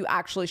think you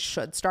actually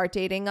should start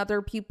dating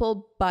other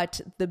people, but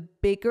the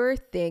bigger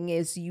thing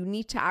is you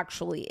need to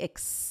actually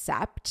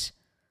accept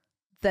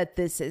that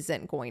this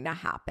isn't going to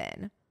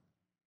happen.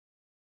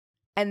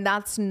 And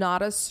that's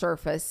not a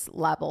surface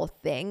level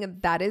thing.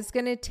 That is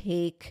going to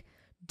take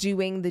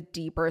doing the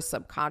deeper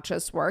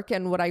subconscious work.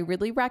 And what I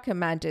really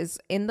recommend is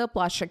in the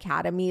Blush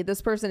Academy.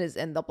 This person is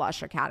in the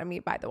Blush Academy,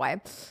 by the way.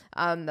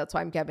 That's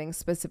why I'm giving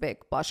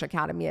specific Blush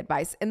Academy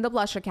advice. In the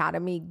Blush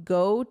Academy,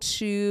 go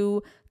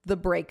to the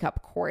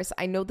breakup course.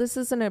 I know this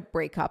isn't a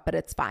breakup, but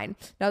it's fine.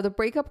 Now, the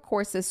breakup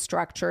course is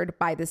structured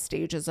by the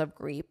stages of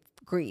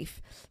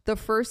grief. The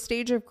first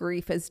stage of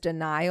grief is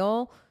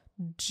denial.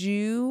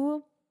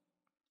 Do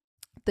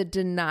the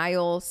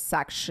denial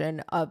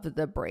section of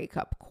the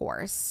breakup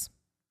course.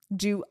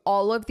 Do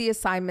all of the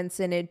assignments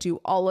in it, do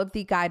all of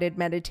the guided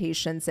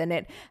meditations in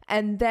it,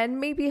 and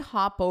then maybe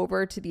hop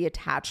over to the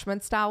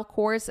attachment style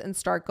course and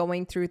start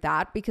going through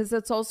that, because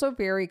it's also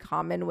very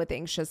common with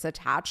anxious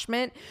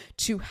attachment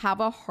to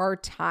have a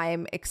hard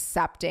time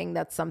accepting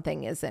that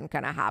something isn't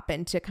going to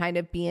happen, to kind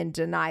of be in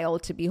denial,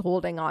 to be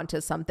holding on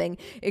to something.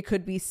 It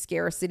could be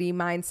scarcity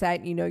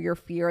mindset, your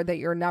fear that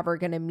you're never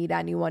going to meet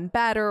anyone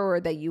better, or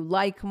that you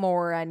like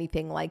more, or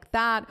anything like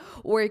that.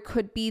 Or it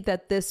could be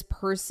that this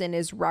person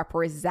is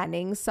representing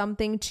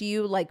something to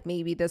you, like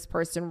maybe this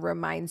person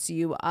reminds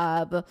you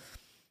of,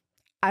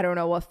 I don't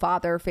know, a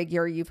father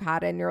figure you've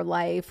had in your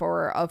life,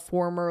 or a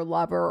former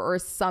lover, or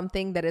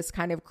something that is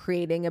kind of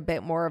creating a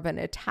bit more of an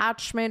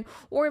attachment,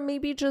 or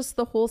maybe just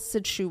the whole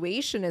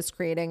situation is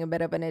creating a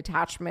bit of an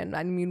attachment.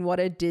 I mean,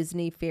 what a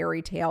Disney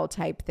fairy tale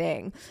type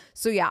thing.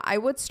 So yeah, I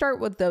would start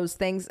with those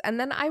things. And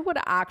then I would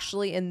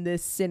actually, in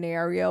this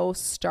scenario,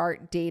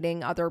 start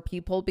dating other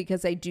people,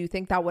 because I do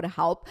think that would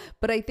help.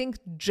 But I think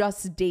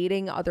just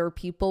dating other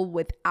people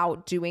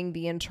without doing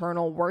the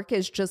internal work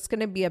is just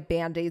going to be a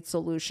Band-Aid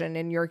solution,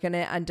 and you're going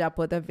to end up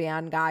with a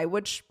Van Guy,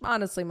 which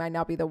honestly might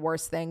not be the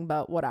worst thing,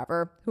 but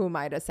whatever. Who am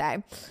I to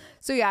say?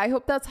 So yeah, I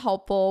hope that's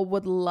helpful.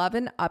 Would love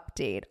an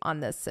update on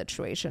this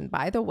situation.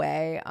 By the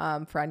way,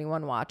 for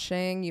anyone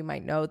watching, you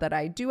might know that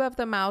I do have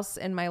the mouse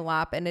in my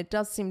lap, and it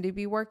does seem to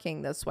be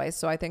working this way.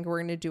 So I think we're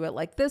going to do it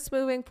like this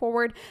moving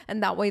forward,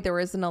 and that way there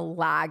isn't a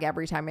lag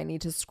every time I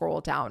need to scroll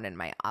down in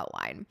my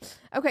outline.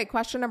 Okay,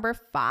 question number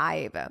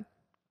 5.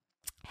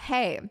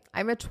 Hey,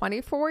 I'm a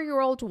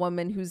 24-year-old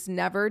woman who's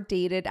never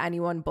dated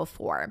anyone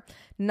before,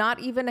 not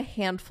even a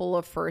handful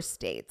of first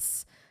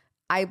dates.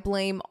 I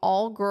blame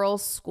all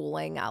girls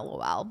schooling,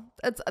 LOL.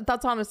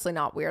 That's honestly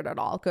not weird at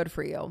all. Good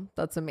for you.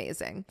 That's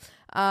amazing.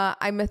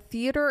 I'm a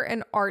theater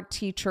and art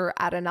teacher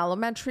at an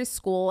elementary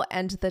school,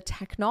 and the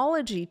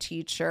technology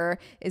teacher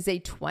is a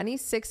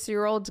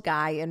 26-year-old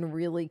guy and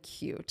really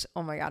cute.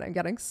 Oh my God, I'm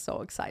getting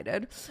so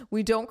excited.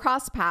 We don't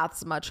cross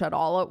paths much at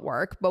all at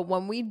work, but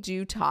when we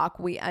do talk,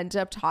 we end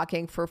up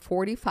talking for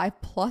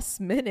 45 plus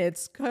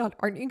minutes. God,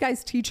 aren't you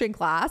guys teaching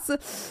class?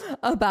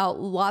 About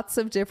lots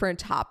of different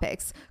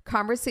topics.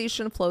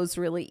 Conversation flows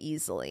really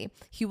easily.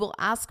 He will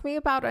ask me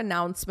about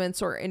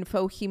announcements or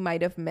info he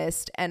might have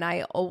missed, and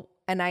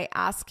I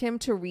ask him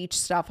to reach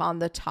stuff on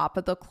the top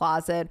of the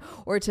closet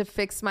or to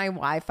fix my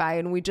Wi-Fi,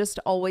 and we just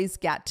always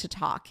get to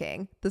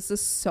talking. This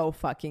is so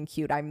fucking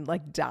cute. I'm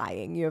like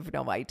dying. You have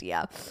no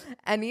idea.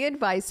 Any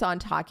advice on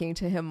talking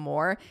to him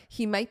more?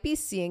 He might be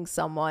seeing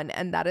someone,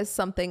 and that is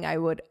something I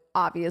would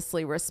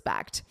obviously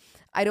respect.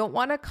 I don't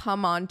want to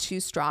come on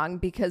too strong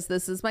because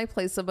this is my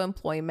place of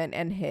employment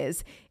and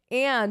his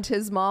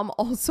mom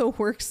also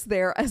works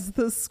there as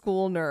the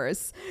school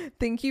nurse.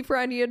 Thank you for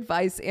any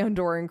advice and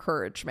or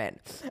encouragement.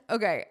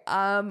 Okay.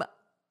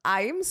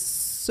 I'm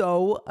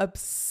so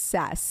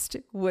obsessed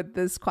with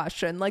this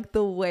question. Like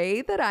the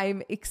way that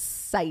I'm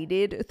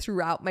excited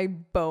throughout my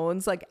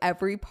bones, like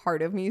every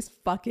part of me is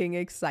fucking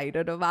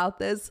excited about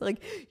this.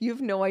 Like you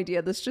have no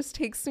idea. This just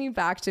takes me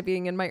back to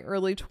being in my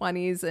early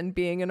 20s and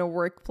being in a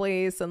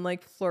workplace and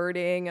like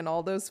flirting and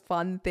all those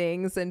fun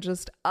things and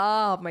just,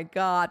 oh my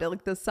God,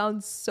 like this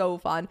sounds so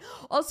fun.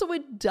 Also,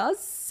 it does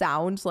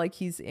sound like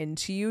he's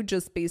into you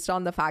just based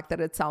on the fact that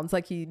it sounds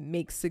like he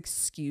makes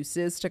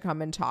excuses to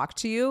come and talk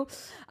to you.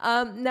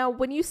 Now,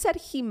 when you said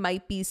he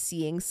might be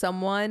seeing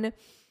someone,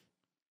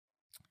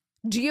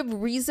 do you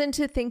have reason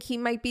to think he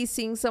might be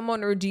seeing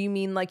someone, or do you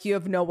mean like you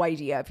have no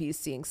idea if he's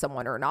seeing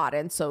someone or not,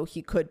 and so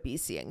he could be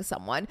seeing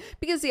someone?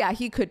 Because yeah,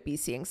 he could be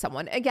seeing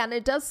someone. Again,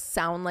 it does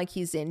sound like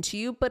he's into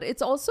you, but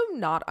it's also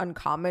not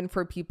uncommon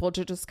for people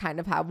to just kind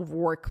of have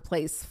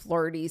workplace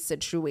flirty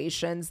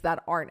situations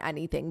that aren't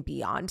anything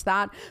beyond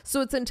that.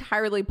 So it's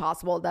entirely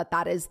possible that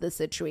that is the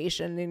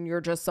situation and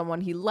you're just someone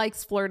he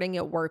likes flirting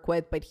at work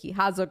with, but he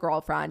has a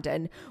girlfriend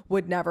and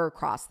would never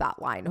cross that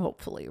line,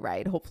 hopefully,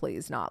 right? Hopefully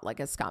he's not like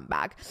a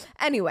scumbag.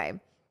 Anyway,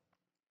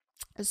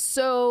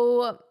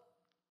 so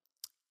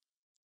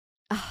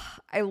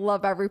I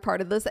love every part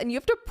of this, and you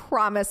have to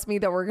promise me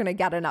that we're going to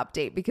get an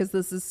update because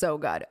this is so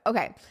good.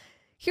 Okay,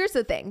 here's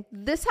the thing.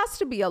 This has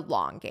to be a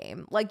long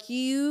game. Like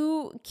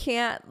you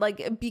can't,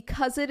 like,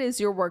 because it is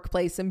your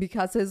workplace and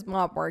because his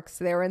mom works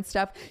there and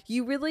stuff,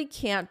 you really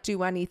can't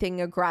do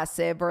anything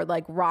aggressive or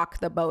like rock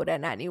the boat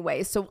in any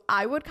way. So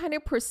I would kind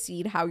of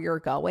proceed how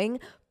you're going,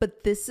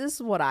 but this is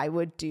what I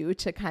would do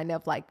to kind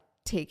of like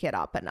take it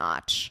up a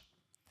notch.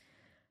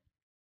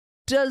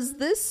 Does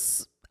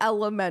this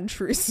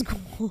elementary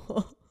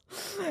school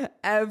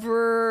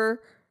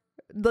ever,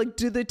 like,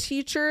 do the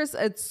teachers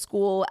at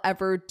school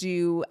ever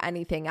do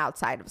anything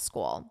outside of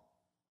school?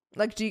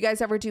 Like, do you guys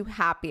ever do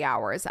happy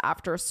hours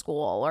after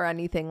school or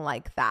anything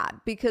like that?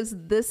 Because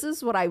this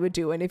is what I would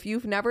do. And if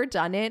you've never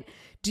done it,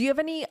 do you have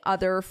any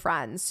other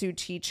friends who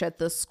teach at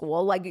the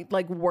school,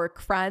 like work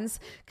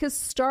friends? Because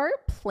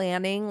start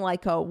planning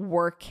like a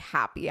work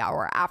happy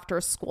hour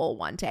after school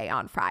one day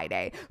on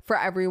Friday for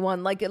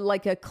everyone, like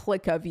a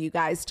clique of you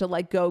guys to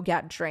like go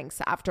get drinks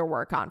after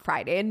work on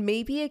Friday. And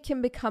maybe it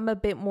can become a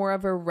bit more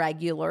of a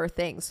regular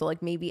thing. So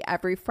like maybe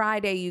every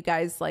Friday you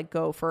guys like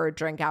go for a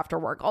drink after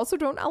work. Also,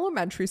 don't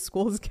elementary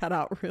schools get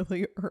out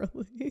really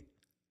early?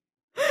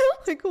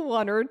 Like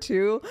 1 or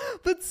 2,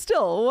 but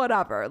still,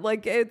 whatever.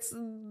 Like, it's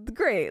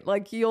great.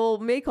 Like, you'll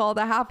make all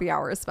the happy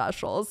hour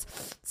specials.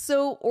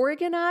 So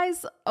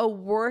organize a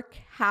work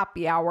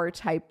happy hour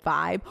type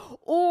vibe.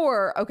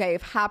 Or, okay,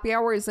 if happy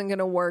hour isn't going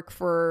to work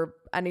for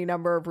any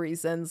number of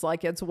reasons,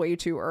 like it's way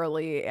too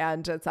early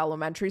and it's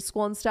elementary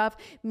school and stuff,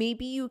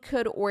 maybe you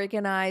could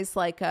organize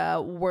like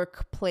a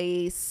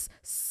workplace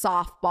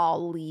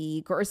softball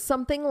league or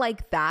something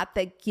like that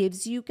that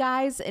gives you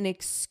guys an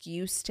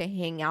excuse to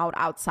hang out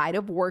outside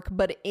of work,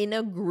 but in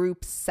a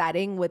group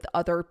setting with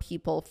other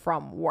people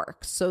from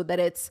work, so that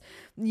it's,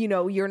 you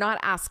know, you're not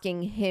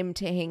asking him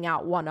to hang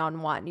out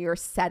one-on-one. You're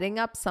setting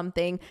up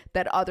something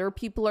that other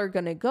people are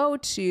going to go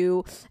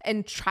to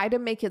and try to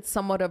make it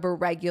somewhat of a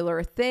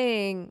regular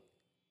thing.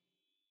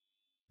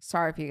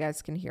 Sorry if you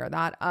guys can hear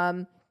that.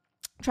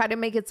 Try to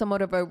make it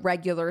somewhat of a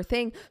regular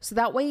thing. So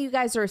that way you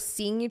guys are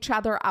seeing each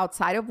other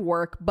outside of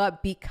work,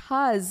 but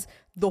because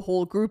the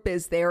whole group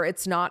is there,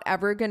 it's not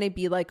ever going to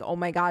be like, oh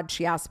my God,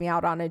 she asked me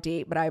out on a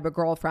date, but I have a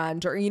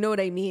girlfriend, or you know what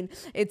I mean?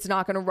 It's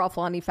not going to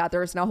ruffle any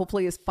feathers. Now,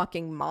 hopefully his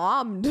fucking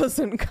mom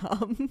doesn't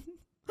come.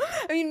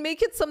 I mean,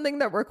 make it something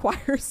that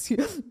requires you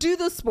do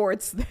the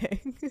sports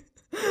thing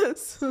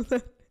so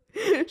that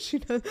she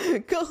does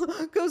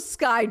go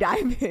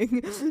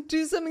skydiving,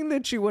 do something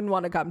that she wouldn't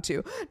want to come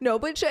to. No,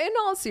 but in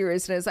all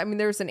seriousness, I mean,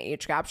 there's an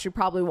age gap. She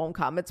probably won't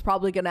come. It's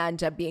probably going to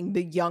end up being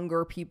the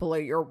younger people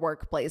at your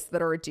workplace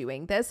that are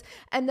doing this.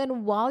 And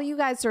then while you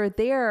guys are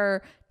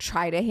there,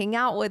 try to hang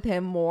out with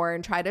him more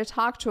and try to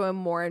talk to him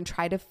more and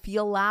try to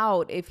feel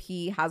out if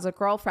he has a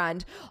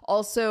girlfriend.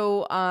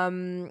 Also,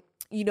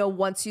 you know,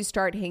 once you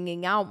start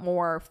hanging out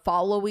more,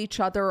 follow each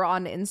other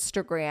on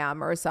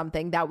Instagram or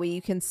something. That way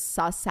you can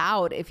suss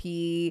out if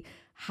he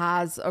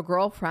has a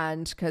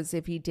girlfriend, because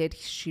if he did,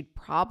 she'd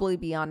probably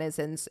be on his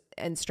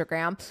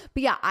Instagram.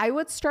 But yeah, I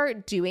would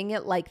start doing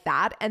it like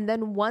that. And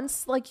then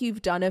once like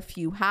you've done a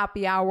few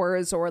happy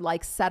hours or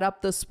like set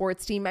up the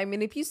sports team, I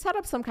mean, if you set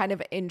up some kind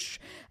of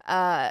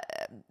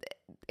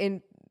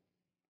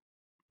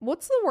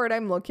what's the word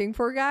I'm looking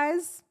for,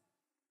 guys?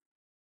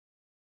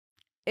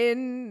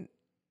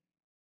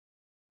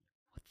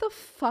 The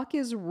fuck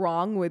is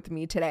wrong with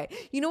me today?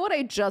 You know what?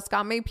 I just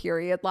got my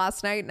period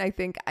last night and I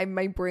think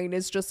my brain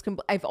is just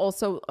I've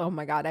also, oh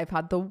my God, I've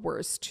had the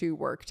worst 2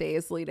 work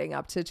days leading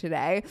up to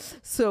today.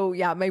 So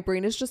yeah, my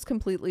brain is just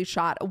completely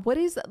shot. What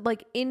is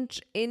like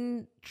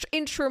intramural?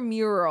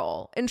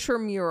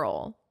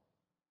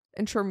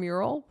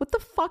 Intramural? What the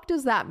fuck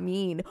does that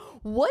mean?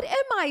 What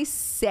am I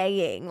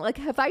saying? Like,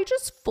 have I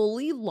just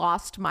fully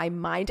lost my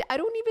mind? I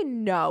don't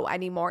even know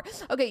anymore.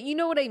 Okay, you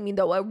know what I mean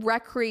though, a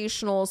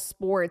recreational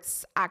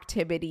sports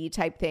activity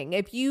type thing.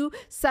 If you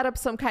set up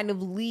some kind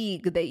of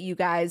league that you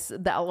guys,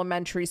 the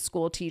elementary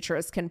school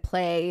teachers, can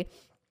play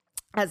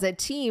as a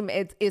team,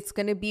 it's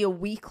going to be a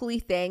weekly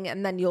thing,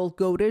 and then you'll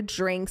go to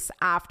drinks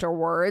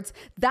afterwards.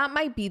 That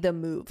might be the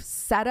move.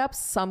 Set up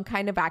some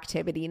kind of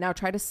activity. Now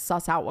try to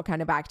suss out what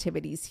kind of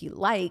activities he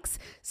likes.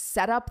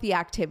 Set up the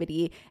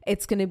activity.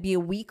 It's going to be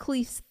a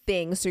weekly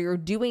thing, so you're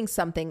doing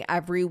something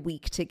every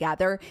week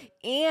together,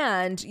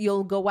 and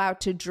you'll go out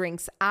to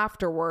drinks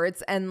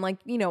afterwards, and like,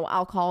 you know,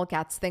 alcohol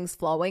gets things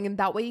flowing, and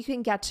that way you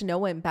can get to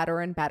know him better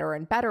and better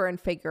and better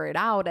and figure it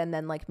out. And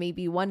then like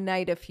maybe one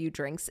night, a few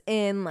drinks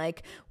in,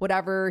 like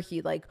whatever,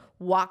 he like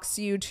walks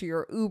you to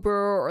your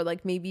Uber, or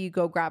like maybe you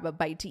go grab a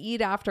bite to eat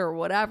after or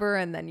whatever,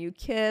 and then you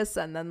kiss,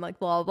 and then like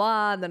blah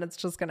blah, and then it's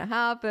just gonna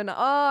happen. Oh,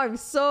 I'm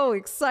so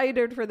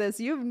excited for this.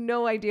 You have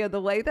no idea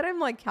the way that I'm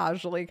like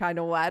casually kind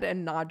of wet,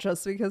 and not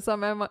just because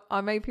I'm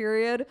on my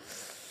period.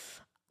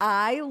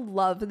 I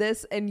love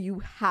this, and you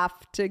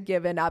have to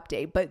give an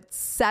update, but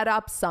set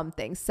up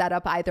something. Set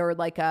up either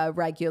like a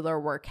regular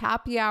work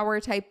happy hour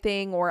type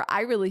thing, or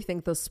I really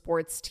think the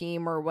sports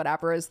team or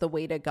whatever is the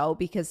way to go,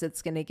 because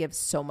it's going to give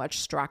so much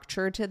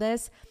structure to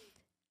this.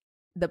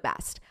 The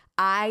best.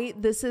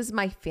 This is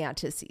my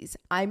fantasies.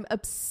 I'm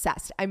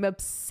obsessed. I'm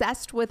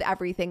obsessed with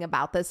everything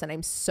about this, and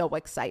I'm so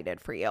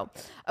excited for you.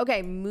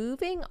 Okay,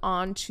 moving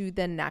on to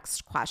the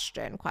next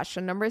question.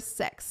 Question number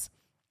 6.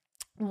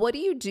 What do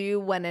you do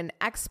when an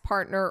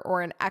ex-partner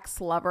or an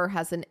ex-lover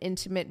has an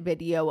intimate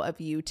video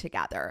of you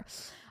together?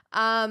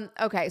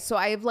 Okay, so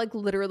I have like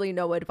literally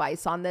no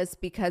advice on this,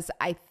 because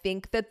I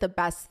think that the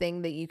best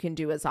thing that you can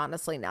do is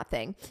honestly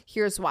nothing.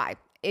 Here's why.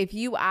 If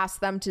you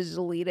ask them to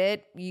delete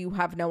it, you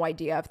have no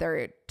idea if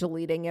they're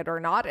deleting it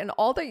or not. And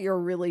all that you're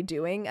really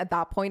doing at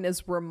that point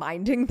is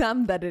reminding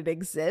them that it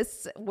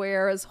exists.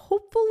 Whereas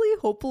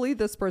hopefully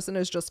this person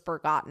has just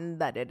forgotten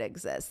that it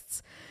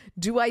exists.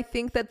 Do I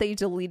think that they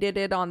deleted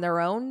it on their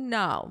own?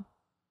 No.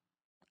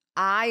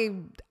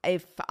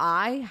 If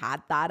I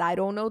had that, I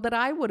don't know that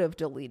I would have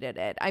deleted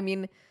it. I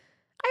mean,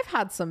 I've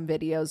had some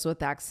videos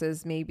with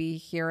exes maybe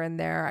here and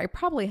there. I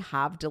probably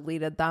have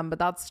deleted them, but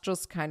that's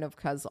just kind of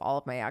because all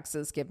of my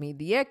exes give me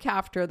the ick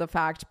after the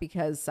fact,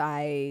 because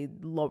I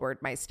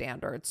lowered my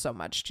standards so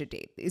much to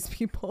date these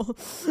people.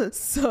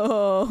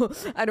 So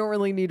I don't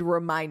really need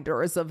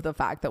reminders of the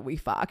fact that we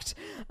fucked.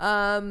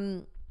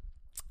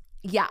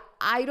 Yeah,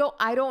 I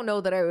don't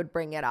know that I would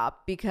bring it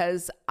up,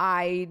 because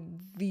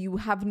you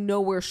have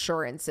no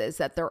assurances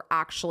that they're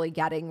actually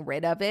getting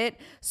rid of it.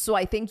 So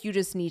I think you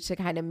just need to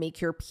kind of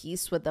make your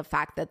peace with the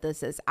fact that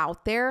this is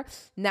out there.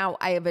 Now,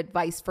 I have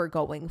advice for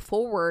going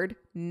forward.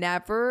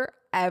 Never,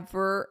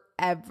 ever,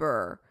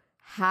 ever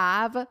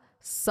have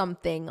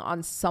something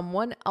on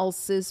someone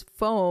else's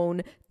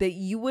phone that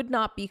you would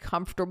not be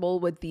comfortable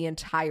with the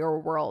entire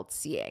world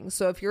seeing.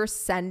 So if you're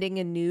sending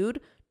a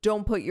nude,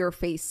 don't put your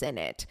face in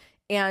it.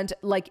 And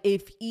like,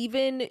 if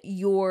even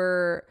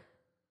your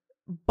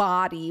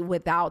body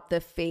without the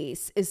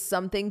face is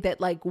something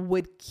that like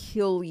would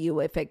kill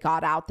you if it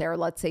got out there,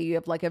 let's say you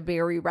have like a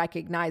very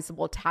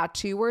recognizable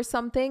tattoo or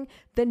something,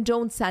 then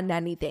don't send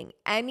anything.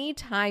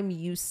 Anytime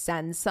you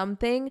send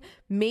something,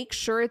 make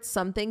sure it's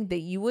something that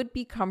you would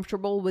be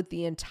comfortable with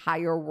the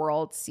entire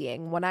world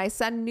seeing. When I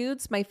send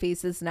nudes, my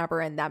face is never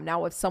in them.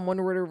 Now, if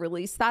someone were to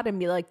release that and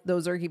be like,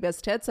 those are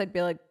Hiba's tits, I'd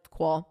be like,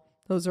 cool,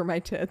 those are my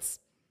tits.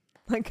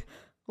 Like,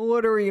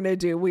 what are we going to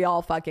do? We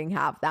all fucking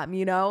have them,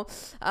 you know?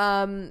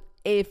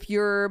 If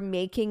you're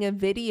making a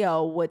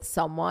video with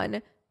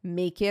someone,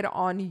 make it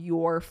on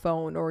your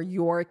phone or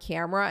your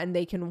camera, and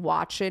they can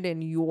watch it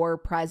in your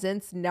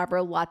presence.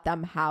 Never let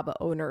them have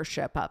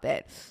ownership of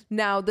it.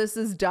 Now, this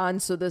is done,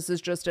 so this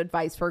is just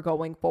advice for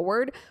going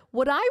forward.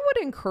 What I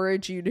would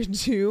encourage you to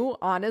do,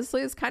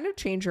 honestly, is kind of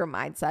change your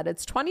mindset.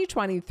 It's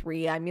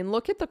 2023. I mean,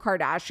 look at the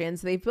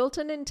Kardashians. They've built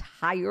an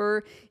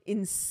entire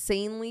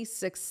insanely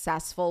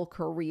successful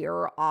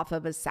career off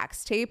of a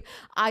sex tape.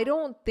 I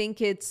don't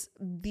think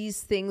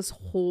these things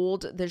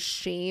hold the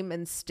shame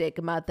and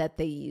stigma that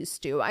they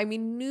used to. I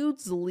mean,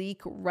 nudes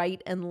leak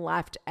right and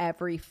left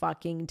every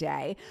fucking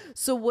day.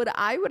 So what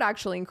I would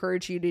actually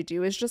encourage you to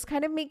do is just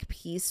kind of make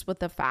peace with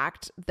the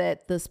fact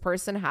that this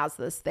person has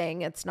this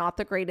thing. It's not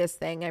the greatest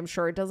thing. I'm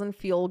sure it doesn't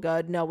feel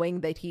good knowing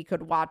that he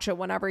could watch it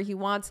whenever he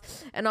wants.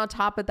 And on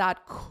top of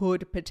that,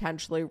 could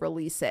potentially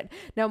release it.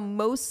 Now,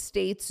 most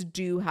states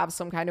do have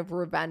some kind of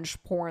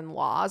revenge porn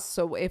laws.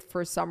 So if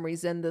for some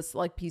reason this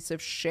like piece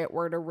of shit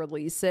were to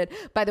release it,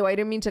 by the way, I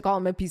didn't mean to call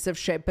him a piece of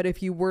shit, but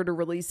if you were to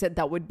release it,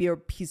 that would be a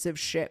piece of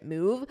shit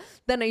move.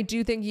 Then I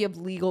do think you have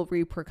legal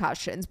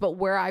repercussions. But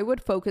where I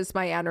would focus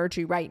my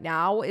energy right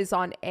now is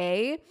on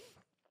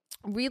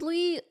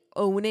really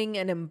owning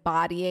and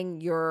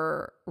embodying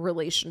your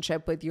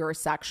relationship with your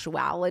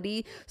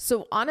sexuality.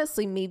 So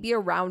honestly, maybe a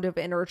round of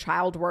inner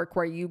child work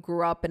where you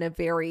grew up in a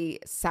very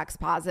sex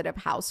positive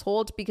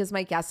household, because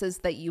my guess is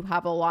that you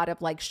have a lot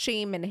of like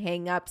shame and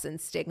hangups and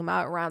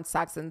stigma around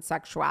sex and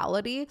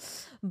sexuality.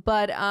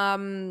 But,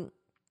 and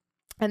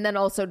then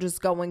also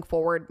just going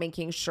forward,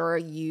 making sure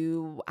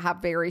you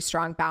have very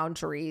strong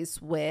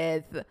boundaries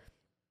with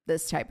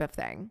this type of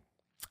thing.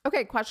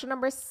 Okay, question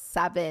number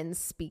 7,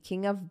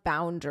 speaking of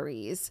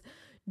boundaries,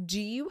 do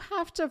you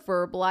have to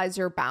verbalize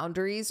your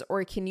boundaries,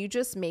 or can you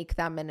just make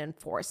them and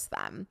enforce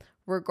them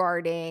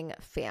regarding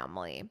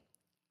family?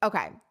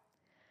 Okay.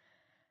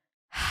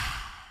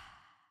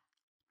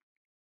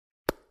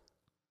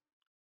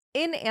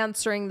 In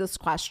answering this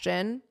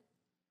question,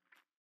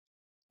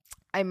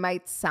 I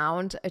might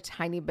sound a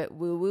tiny bit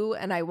woo-woo,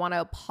 and I want to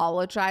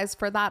apologize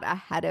for that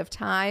ahead of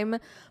time.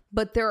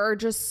 But there are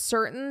just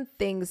certain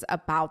things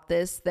about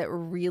this that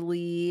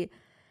really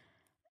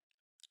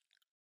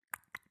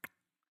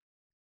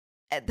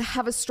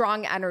have a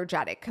strong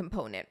energetic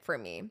component for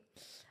me.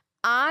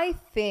 I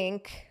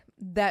think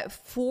that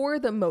for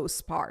the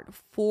most part,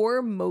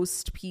 for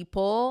most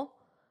people,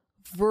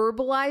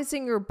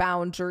 verbalizing your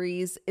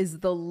boundaries is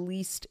the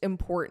least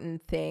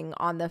important thing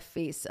on the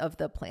face of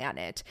the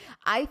planet.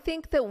 I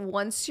think that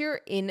once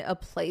you're in a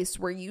place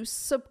where you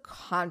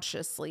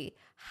subconsciously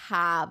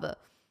have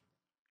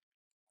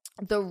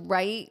the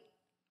right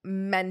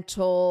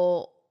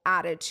mental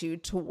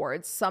attitude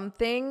towards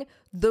something,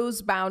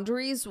 those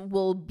boundaries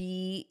will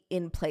be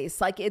in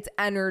place. Like, it's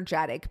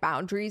energetic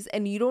boundaries,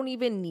 and you don't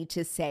even need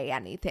to say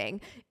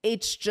anything.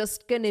 It's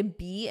just going to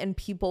be, and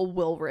people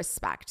will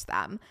respect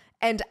them.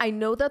 And I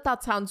know that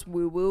that sounds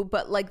woo-woo,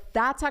 but like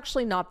that's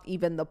actually not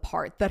even the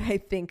part that I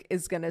think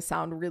is going to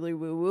sound really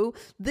woo-woo.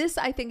 This,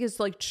 I think,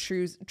 is like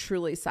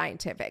truly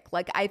scientific.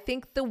 Like, I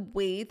think the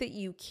way that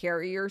you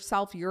carry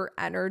yourself, your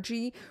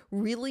energy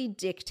really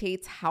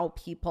dictates how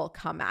people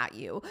come at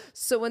you.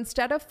 So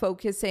instead of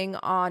focusing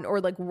on or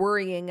like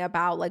worrying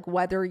about like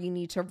whether you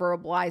need to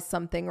verbalize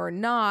something or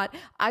not,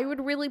 I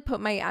would really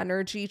put my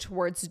energy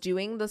towards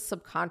doing the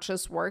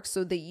subconscious work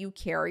so that you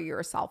carry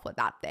yourself with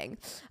that thing.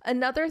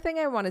 Another thing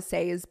I want to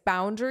say is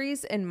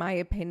boundaries, in my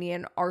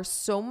opinion, are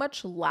so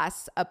much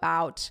less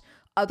about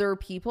other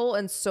people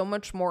and so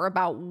much more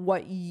about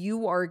what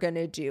you are going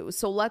to do.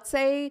 So let's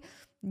say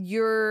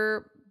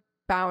your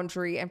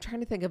boundary, I'm trying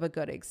to think of a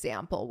good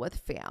example with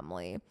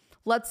family.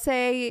 Let's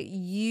say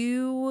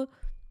you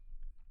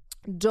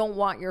don't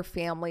want your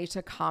family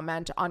to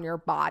comment on your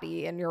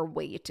body and your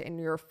weight and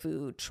your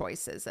food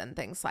choices and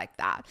things like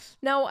that.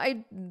 Now,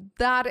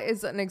 that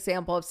is an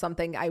example of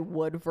something I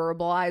would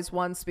verbalize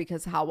once,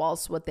 because how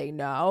else would they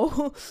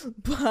know?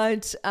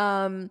 But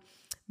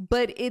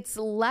it's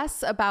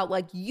less about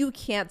like, you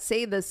can't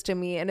say this to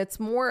me. And it's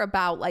more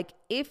about like,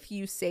 if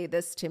you say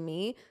this to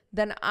me,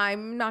 then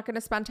I'm not going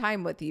to spend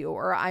time with you,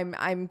 or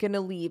I'm going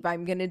to leave.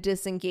 I'm going to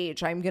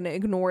disengage. I'm going to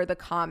ignore the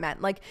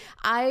comment. Like,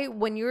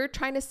 when you're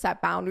trying to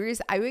set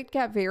boundaries, I would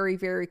get very,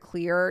 very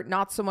clear,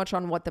 not so much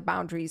on what the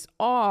boundaries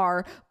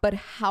are, but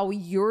how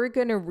you're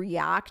going to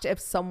react if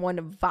someone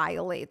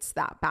violates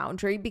that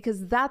boundary,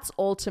 because that's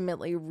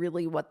ultimately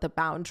really what the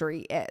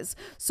boundary is.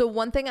 So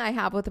one thing I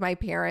have with my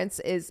parents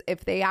is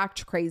if they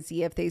act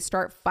crazy, if they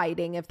start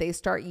fighting, if they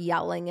start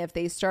yelling, if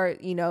they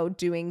start,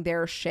 doing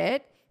their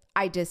shit,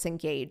 I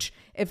disengage.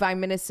 If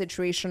I'm in a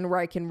situation where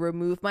I can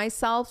remove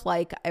myself,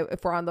 like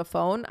if we're on the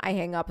phone, I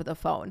hang up the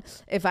phone.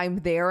 If I'm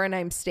there and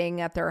I'm staying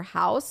at their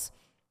house,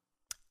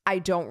 I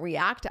don't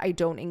react, I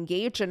don't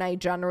engage, and I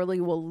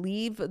generally will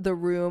leave the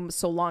room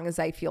so long as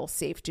I feel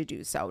safe to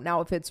do so.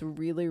 Now, if it's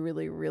really,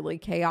 really, really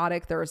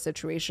chaotic, there are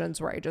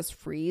situations where I just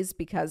freeze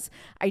because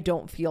I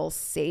don't feel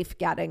safe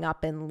getting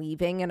up and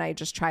leaving, and I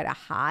just try to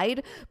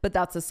hide, but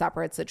that's a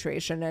separate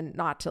situation, and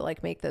not to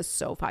like make this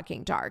so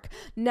fucking dark.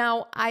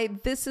 Now,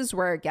 this is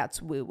where it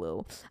gets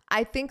woo-woo.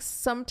 I think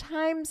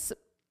sometimes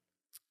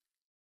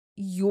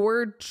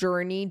your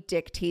journey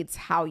dictates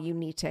how you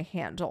need to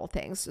handle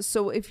things.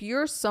 So if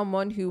you're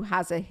someone who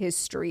has a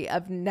history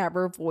of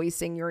never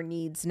voicing your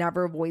needs,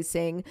 never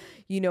voicing,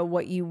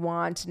 what you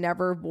want,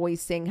 never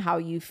voicing how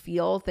you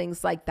feel,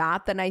 things like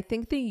that, then I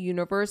think the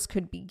universe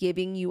could be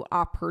giving you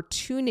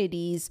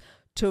opportunities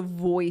to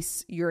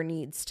voice your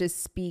needs, to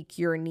speak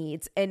your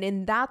needs. And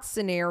in that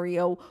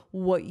scenario,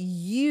 what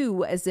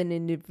you as an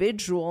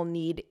individual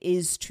need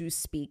is to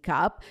speak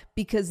up,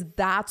 because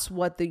that's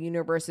what the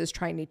universe is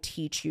trying to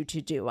teach you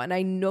to do. And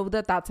I know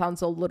that that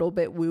sounds a little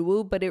bit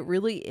woo-woo, but it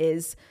really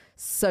is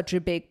such a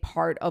big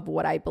part of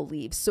what I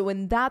believe. So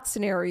in that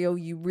scenario,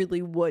 you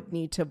really would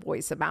need to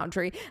voice a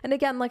boundary. And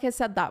again, like I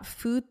said, that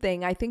food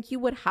thing, I think you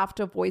would have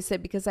to voice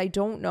it, because I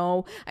don't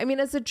know. I mean,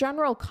 as a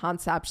general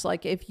concept,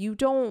 like if you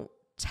don't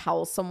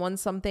tell someone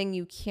something,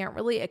 you can't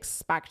really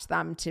expect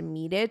them to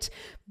meet it.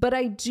 But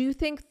I do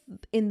think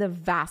in the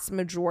vast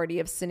majority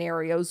of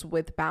scenarios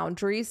with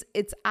boundaries,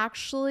 it's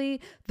actually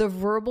the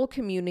verbal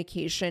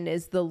communication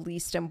is the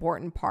least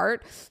important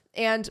part.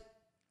 And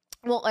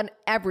well, in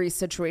every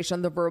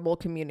situation, the verbal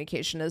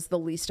communication is the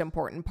least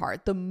important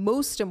part. The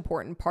most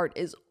important part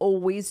is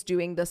always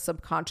doing the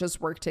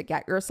subconscious work to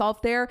get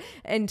yourself there.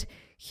 And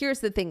here's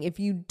the thing, if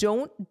you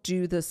don't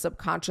do the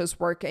subconscious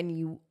work and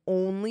you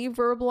only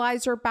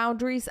verbalize your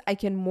boundaries, I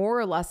can more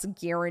or less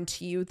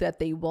guarantee you that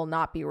they will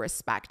not be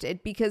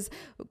respected, because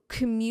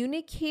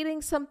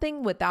communicating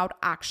something without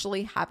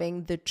actually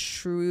having the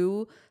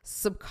true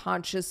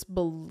subconscious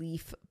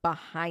belief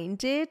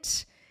behind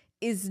it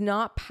is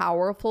not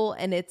powerful,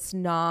 and it's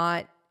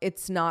not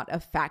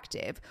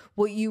effective.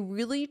 What you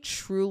really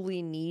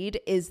truly need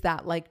is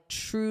that like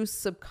true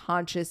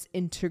subconscious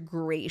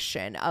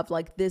integration of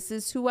like, this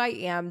is who I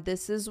am,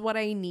 this is what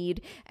I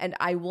need, and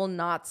I will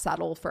not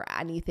settle for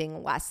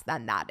anything less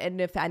than that. And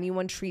if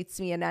anyone treats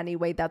me in any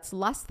way that's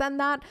less than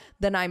that,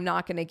 then I'm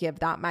not going to give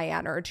that my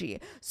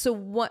energy. So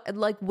what,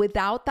 like,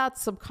 without that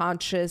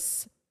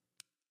subconscious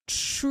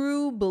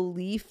true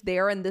belief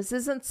there, and this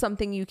isn't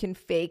something you can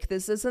fake,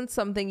 this isn't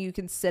something you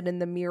can sit in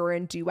the mirror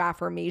and do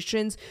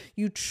affirmations,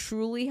 you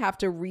truly have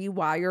to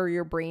rewire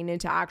your brain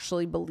into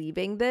actually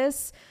believing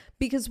this,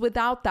 because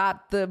without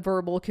that, the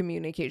verbal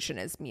communication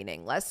is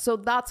meaningless. So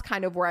that's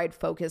kind of where I'd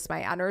focus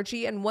my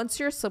energy. And once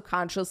you're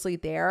subconsciously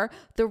there,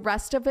 the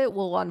rest of it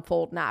will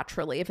unfold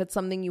naturally. If it's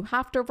something you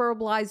have to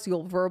verbalize,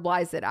 you'll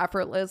verbalize it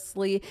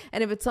effortlessly.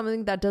 And if it's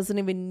something that doesn't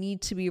even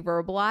need to be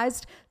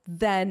verbalized,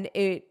 then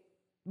it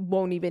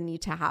won't even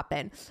need to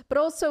happen. But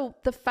also,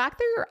 the fact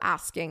that you're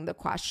asking the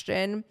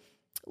question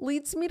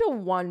leads me to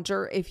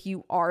wonder if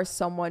you are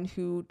someone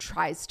who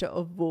tries to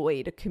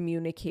avoid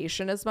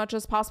communication as much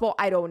as possible.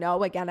 I don't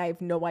know. Again, I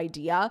have no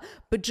idea.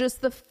 But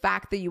just the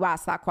fact that you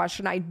asked that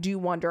question, I do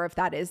wonder if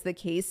that is the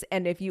case.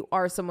 And if you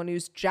are someone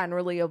who's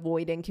generally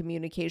avoiding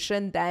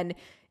communication, then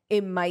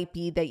it might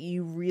be that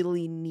you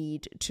really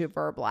need to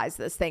verbalize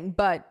this thing.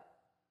 But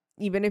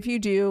even if you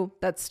do,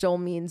 that still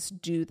means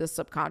do the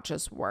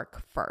subconscious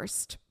work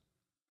first.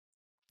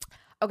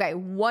 Okay,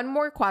 one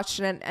more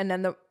question, and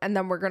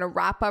then we're gonna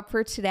wrap up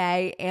for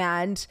today.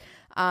 And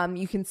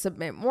you can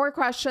submit more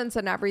questions,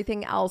 and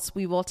everything else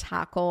we will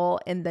tackle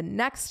in the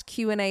next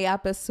Q&A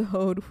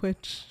episode,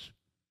 which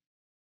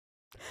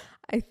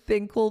I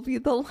think will be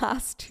the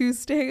last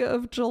Tuesday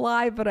of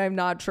July, but I'm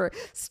not sure.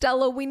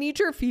 Stella, we need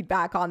your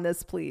feedback on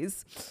this,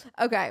 please.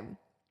 Okay,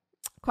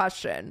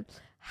 question.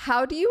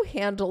 How do you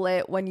handle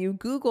it when you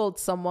Googled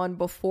someone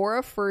before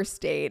a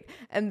first date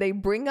and they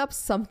bring up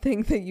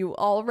something that you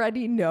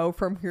already know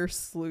from your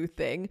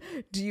sleuthing?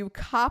 Do you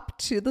cop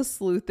to the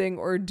sleuthing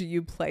or do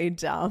you play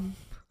dumb?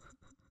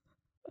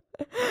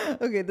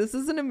 Okay, this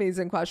is an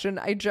amazing question.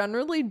 I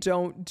generally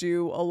don't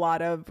do a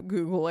lot of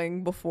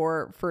Googling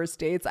before first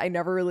dates. I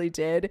never really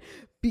did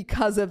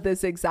because of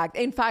this exact.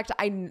 In fact,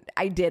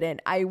 I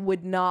didn't. I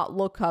would not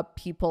look up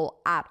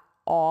people at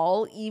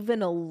all,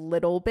 even a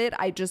little bit.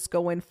 I just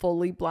go in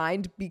fully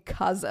blind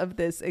because of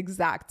this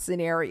exact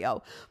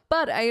scenario.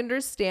 But I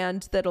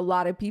understand that a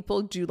lot of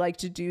people do like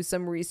to do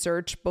some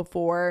research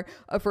before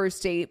a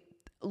first date,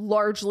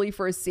 largely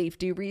for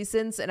safety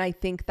reasons. And I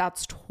think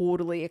that's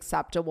totally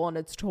acceptable and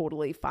it's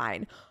totally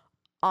fine.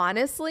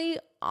 Honestly,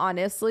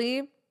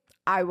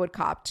 I would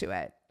cop to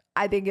it.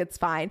 I think it's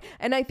fine.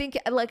 And I think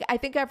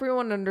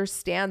everyone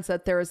understands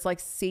that there's like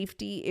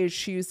safety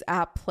issues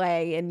at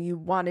play and you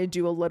want to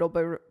do a little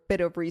bit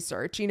of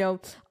research. You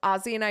know,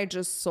 Ozzy and I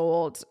just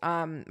sold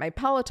my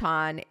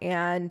Peloton,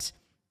 and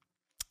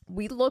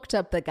we looked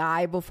up the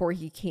guy before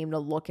he came to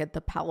look at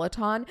the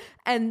Peloton,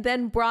 and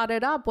then brought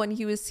it up when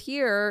he was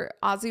here.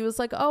 Ozzy was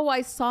like, oh,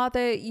 I saw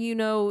that, you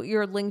know,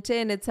 your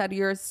LinkedIn, it said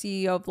you're a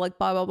CEO of like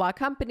blah, blah, blah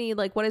company.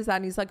 Like, what is that?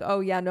 And he's like,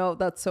 oh yeah, no,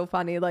 that's so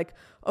funny. Like,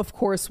 of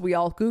course we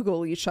all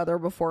Google each other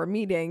before a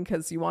meeting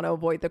because you want to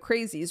avoid the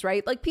crazies,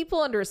 right? Like,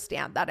 people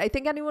understand that. I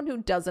think anyone who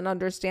doesn't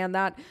understand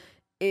that,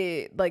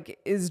 it like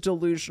is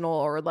delusional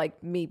or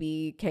like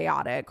maybe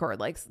chaotic, or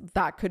like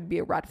that could be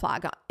a red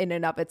flag in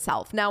and of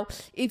itself. Now,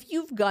 if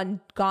you've gone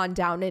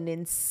down an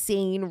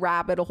insane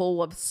rabbit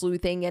hole of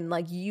sleuthing and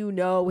like, you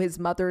know, his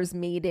mother's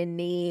maiden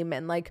name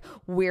and like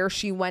where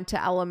she went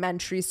to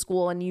elementary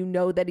school, and you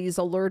know that he's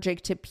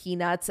allergic to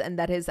peanuts and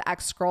that his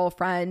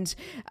ex-girlfriend,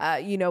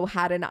 you know,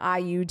 had an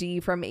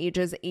IUD from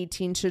ages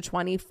 18 to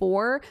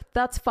 24,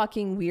 that's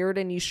fucking weird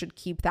and you should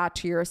keep that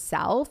to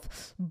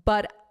yourself.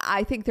 But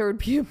I think there would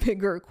be a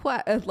bigger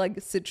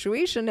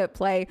situation at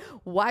play.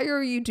 Why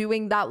are you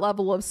doing that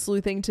level of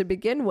sleuthing to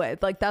begin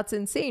with? Like, that's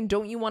insane.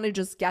 Don't you want to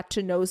just get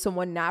to know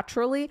someone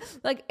naturally?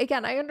 Like,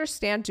 again, I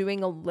understand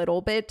doing a little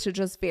bit to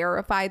just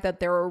verify that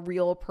they're a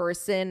real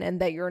person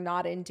and that you're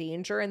not in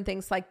danger and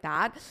things like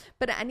that.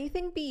 But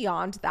anything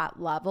beyond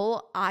that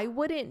level, I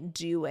wouldn't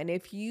do. And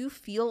if you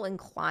feel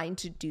inclined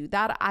to do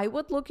that, I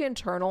would look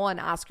internal and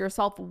ask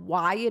yourself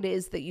why it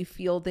is that you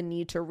feel the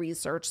need to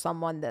research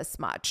someone this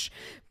much.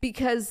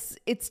 Because because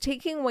it's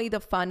taking away the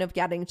fun of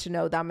getting to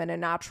know them in a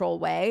natural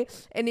way.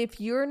 And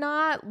if you're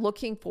not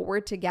looking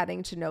forward to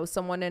getting to know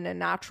someone in a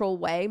natural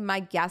way,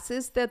 my guess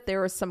is that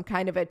there is some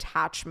kind of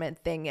attachment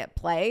thing at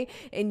play,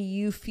 and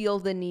you feel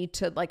the need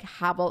to like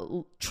have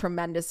a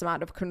tremendous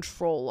amount of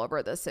control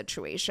over the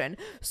situation.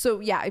 So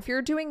yeah, if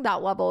you're doing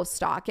that level of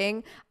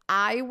stalking,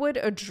 I would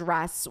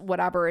address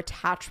whatever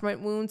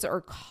attachment wounds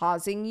are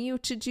causing you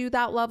to do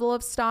that level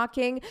of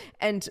stalking.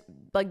 And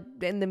like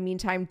in the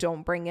meantime,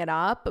 don't bring it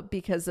up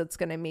because it's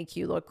going to make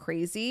you look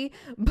crazy.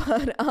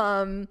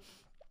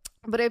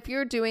 But if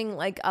you're doing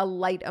like a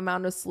light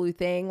amount of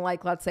sleuthing,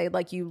 like let's say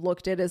like you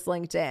looked at his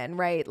LinkedIn,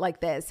 right?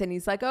 Like this, and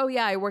he's like, oh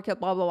yeah, I work at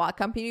blah, blah, blah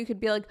company. You could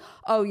be like,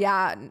 oh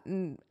yeah,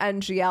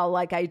 NGL,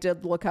 like I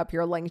did look up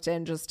your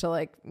LinkedIn just to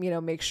like, you know,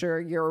 make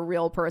sure you're a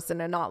real person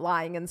and not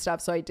lying and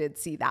stuff. So I did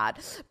see that.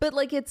 But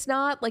like, it's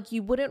not like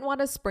you wouldn't want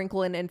to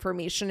sprinkle in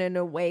information in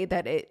a way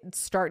that it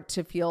start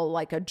to feel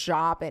like a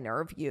job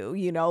interview,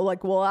 you know,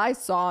 like, well, I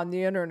saw on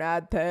the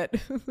internet that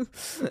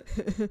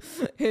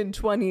in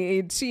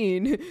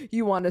 2018,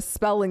 you want to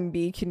spelling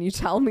bee. Can you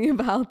tell me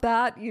about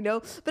that? You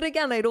know, but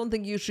again, I don't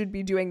think you should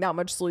be doing that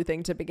much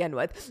sleuthing to begin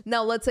with.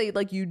 Now, let's say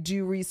like you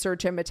do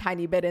research him a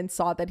tiny bit and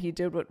saw that he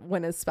did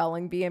win a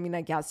spelling bee. I mean,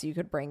 I guess you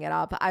could bring it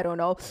up. I don't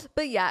know.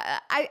 But yeah,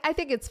 I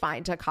think it's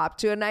fine to cop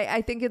to. And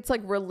I think it's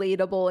like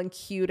relatable and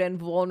cute and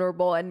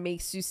vulnerable and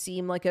makes you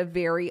seem like a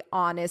very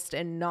honest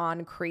and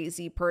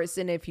non-crazy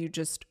person if you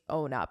just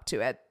own up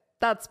to it.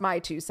 That's my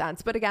 2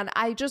 cents. But again,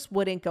 I just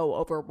wouldn't go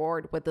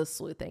overboard with the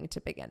sleuthing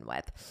to begin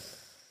with.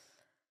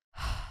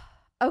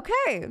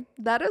 Okay,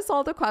 that is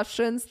all the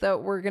questions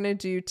that we're going to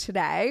do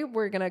today.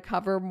 We're going to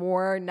cover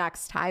more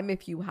next time.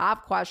 If you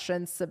have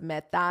questions,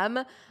 submit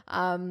them.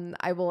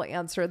 I will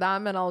answer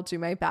them and I'll do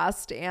my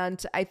best.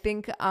 And I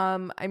think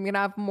I'm going to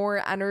have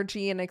more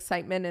energy and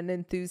excitement and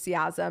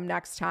enthusiasm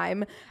next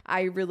time.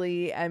 I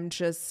really am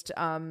just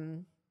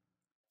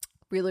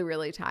really,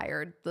 really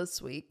tired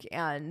this week.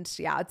 And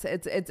yeah,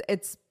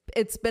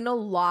 it's been a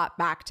lot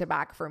back to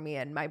back for me,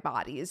 and my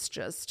body is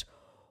just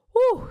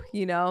whew,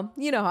 you know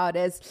how it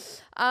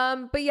is.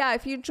 But yeah,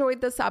 if you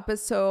enjoyed this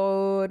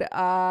episode,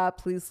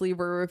 please leave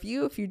a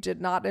review. If you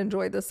did not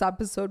enjoy this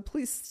episode,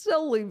 please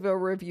still leave a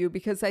review,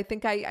 because I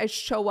think I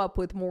show up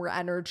with more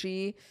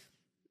energy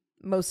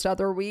most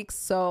other weeks.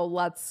 So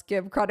let's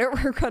give credit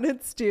where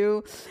credit's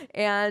due.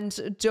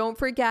 And don't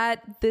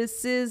forget,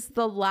 this is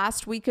the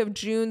last week of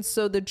June.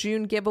 So the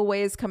June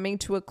giveaway is coming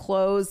to a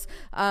close.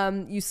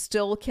 You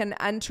still can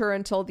enter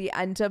until the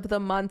end of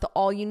the month.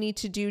 All you need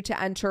to do to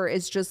enter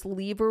is just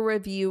leave a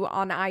review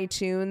on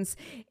iTunes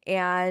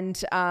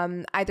and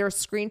either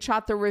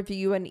screenshot the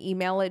review and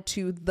email it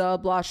to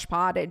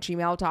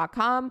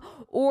theblushpod@gmail.com,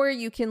 or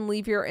you can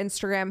leave your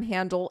Instagram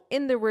handle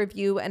in the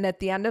review. And at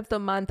the end of the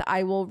month,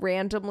 I will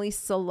randomly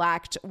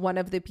select one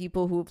of the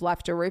people who've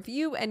left a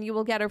review, and you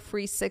will get a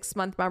free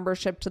 6-month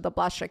membership to the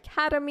Blush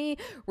Academy,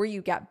 where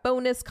you get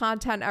bonus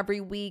content every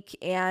week.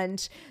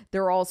 And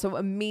there are also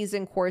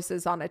amazing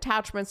courses on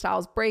attachment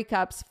styles,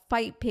 breakups,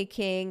 fight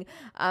picking,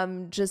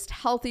 just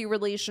healthy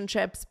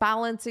relationships,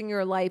 balancing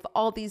your life,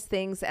 all these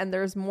things. And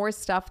there's more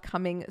stuff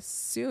coming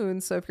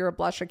soon. So if you're a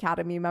Blush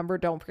Academy member,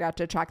 don't forget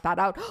to check that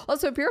out.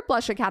 Also, if you're a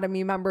Blush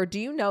Academy member,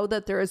 do you know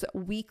that there's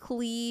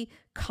weekly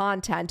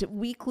content,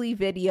 weekly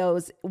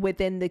videos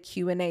within the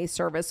Q&A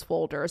service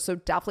folder? So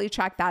definitely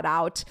check that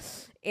out.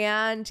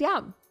 And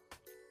yeah,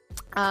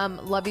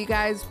 love you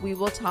guys. We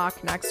will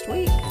talk next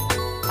week.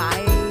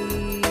 Bye.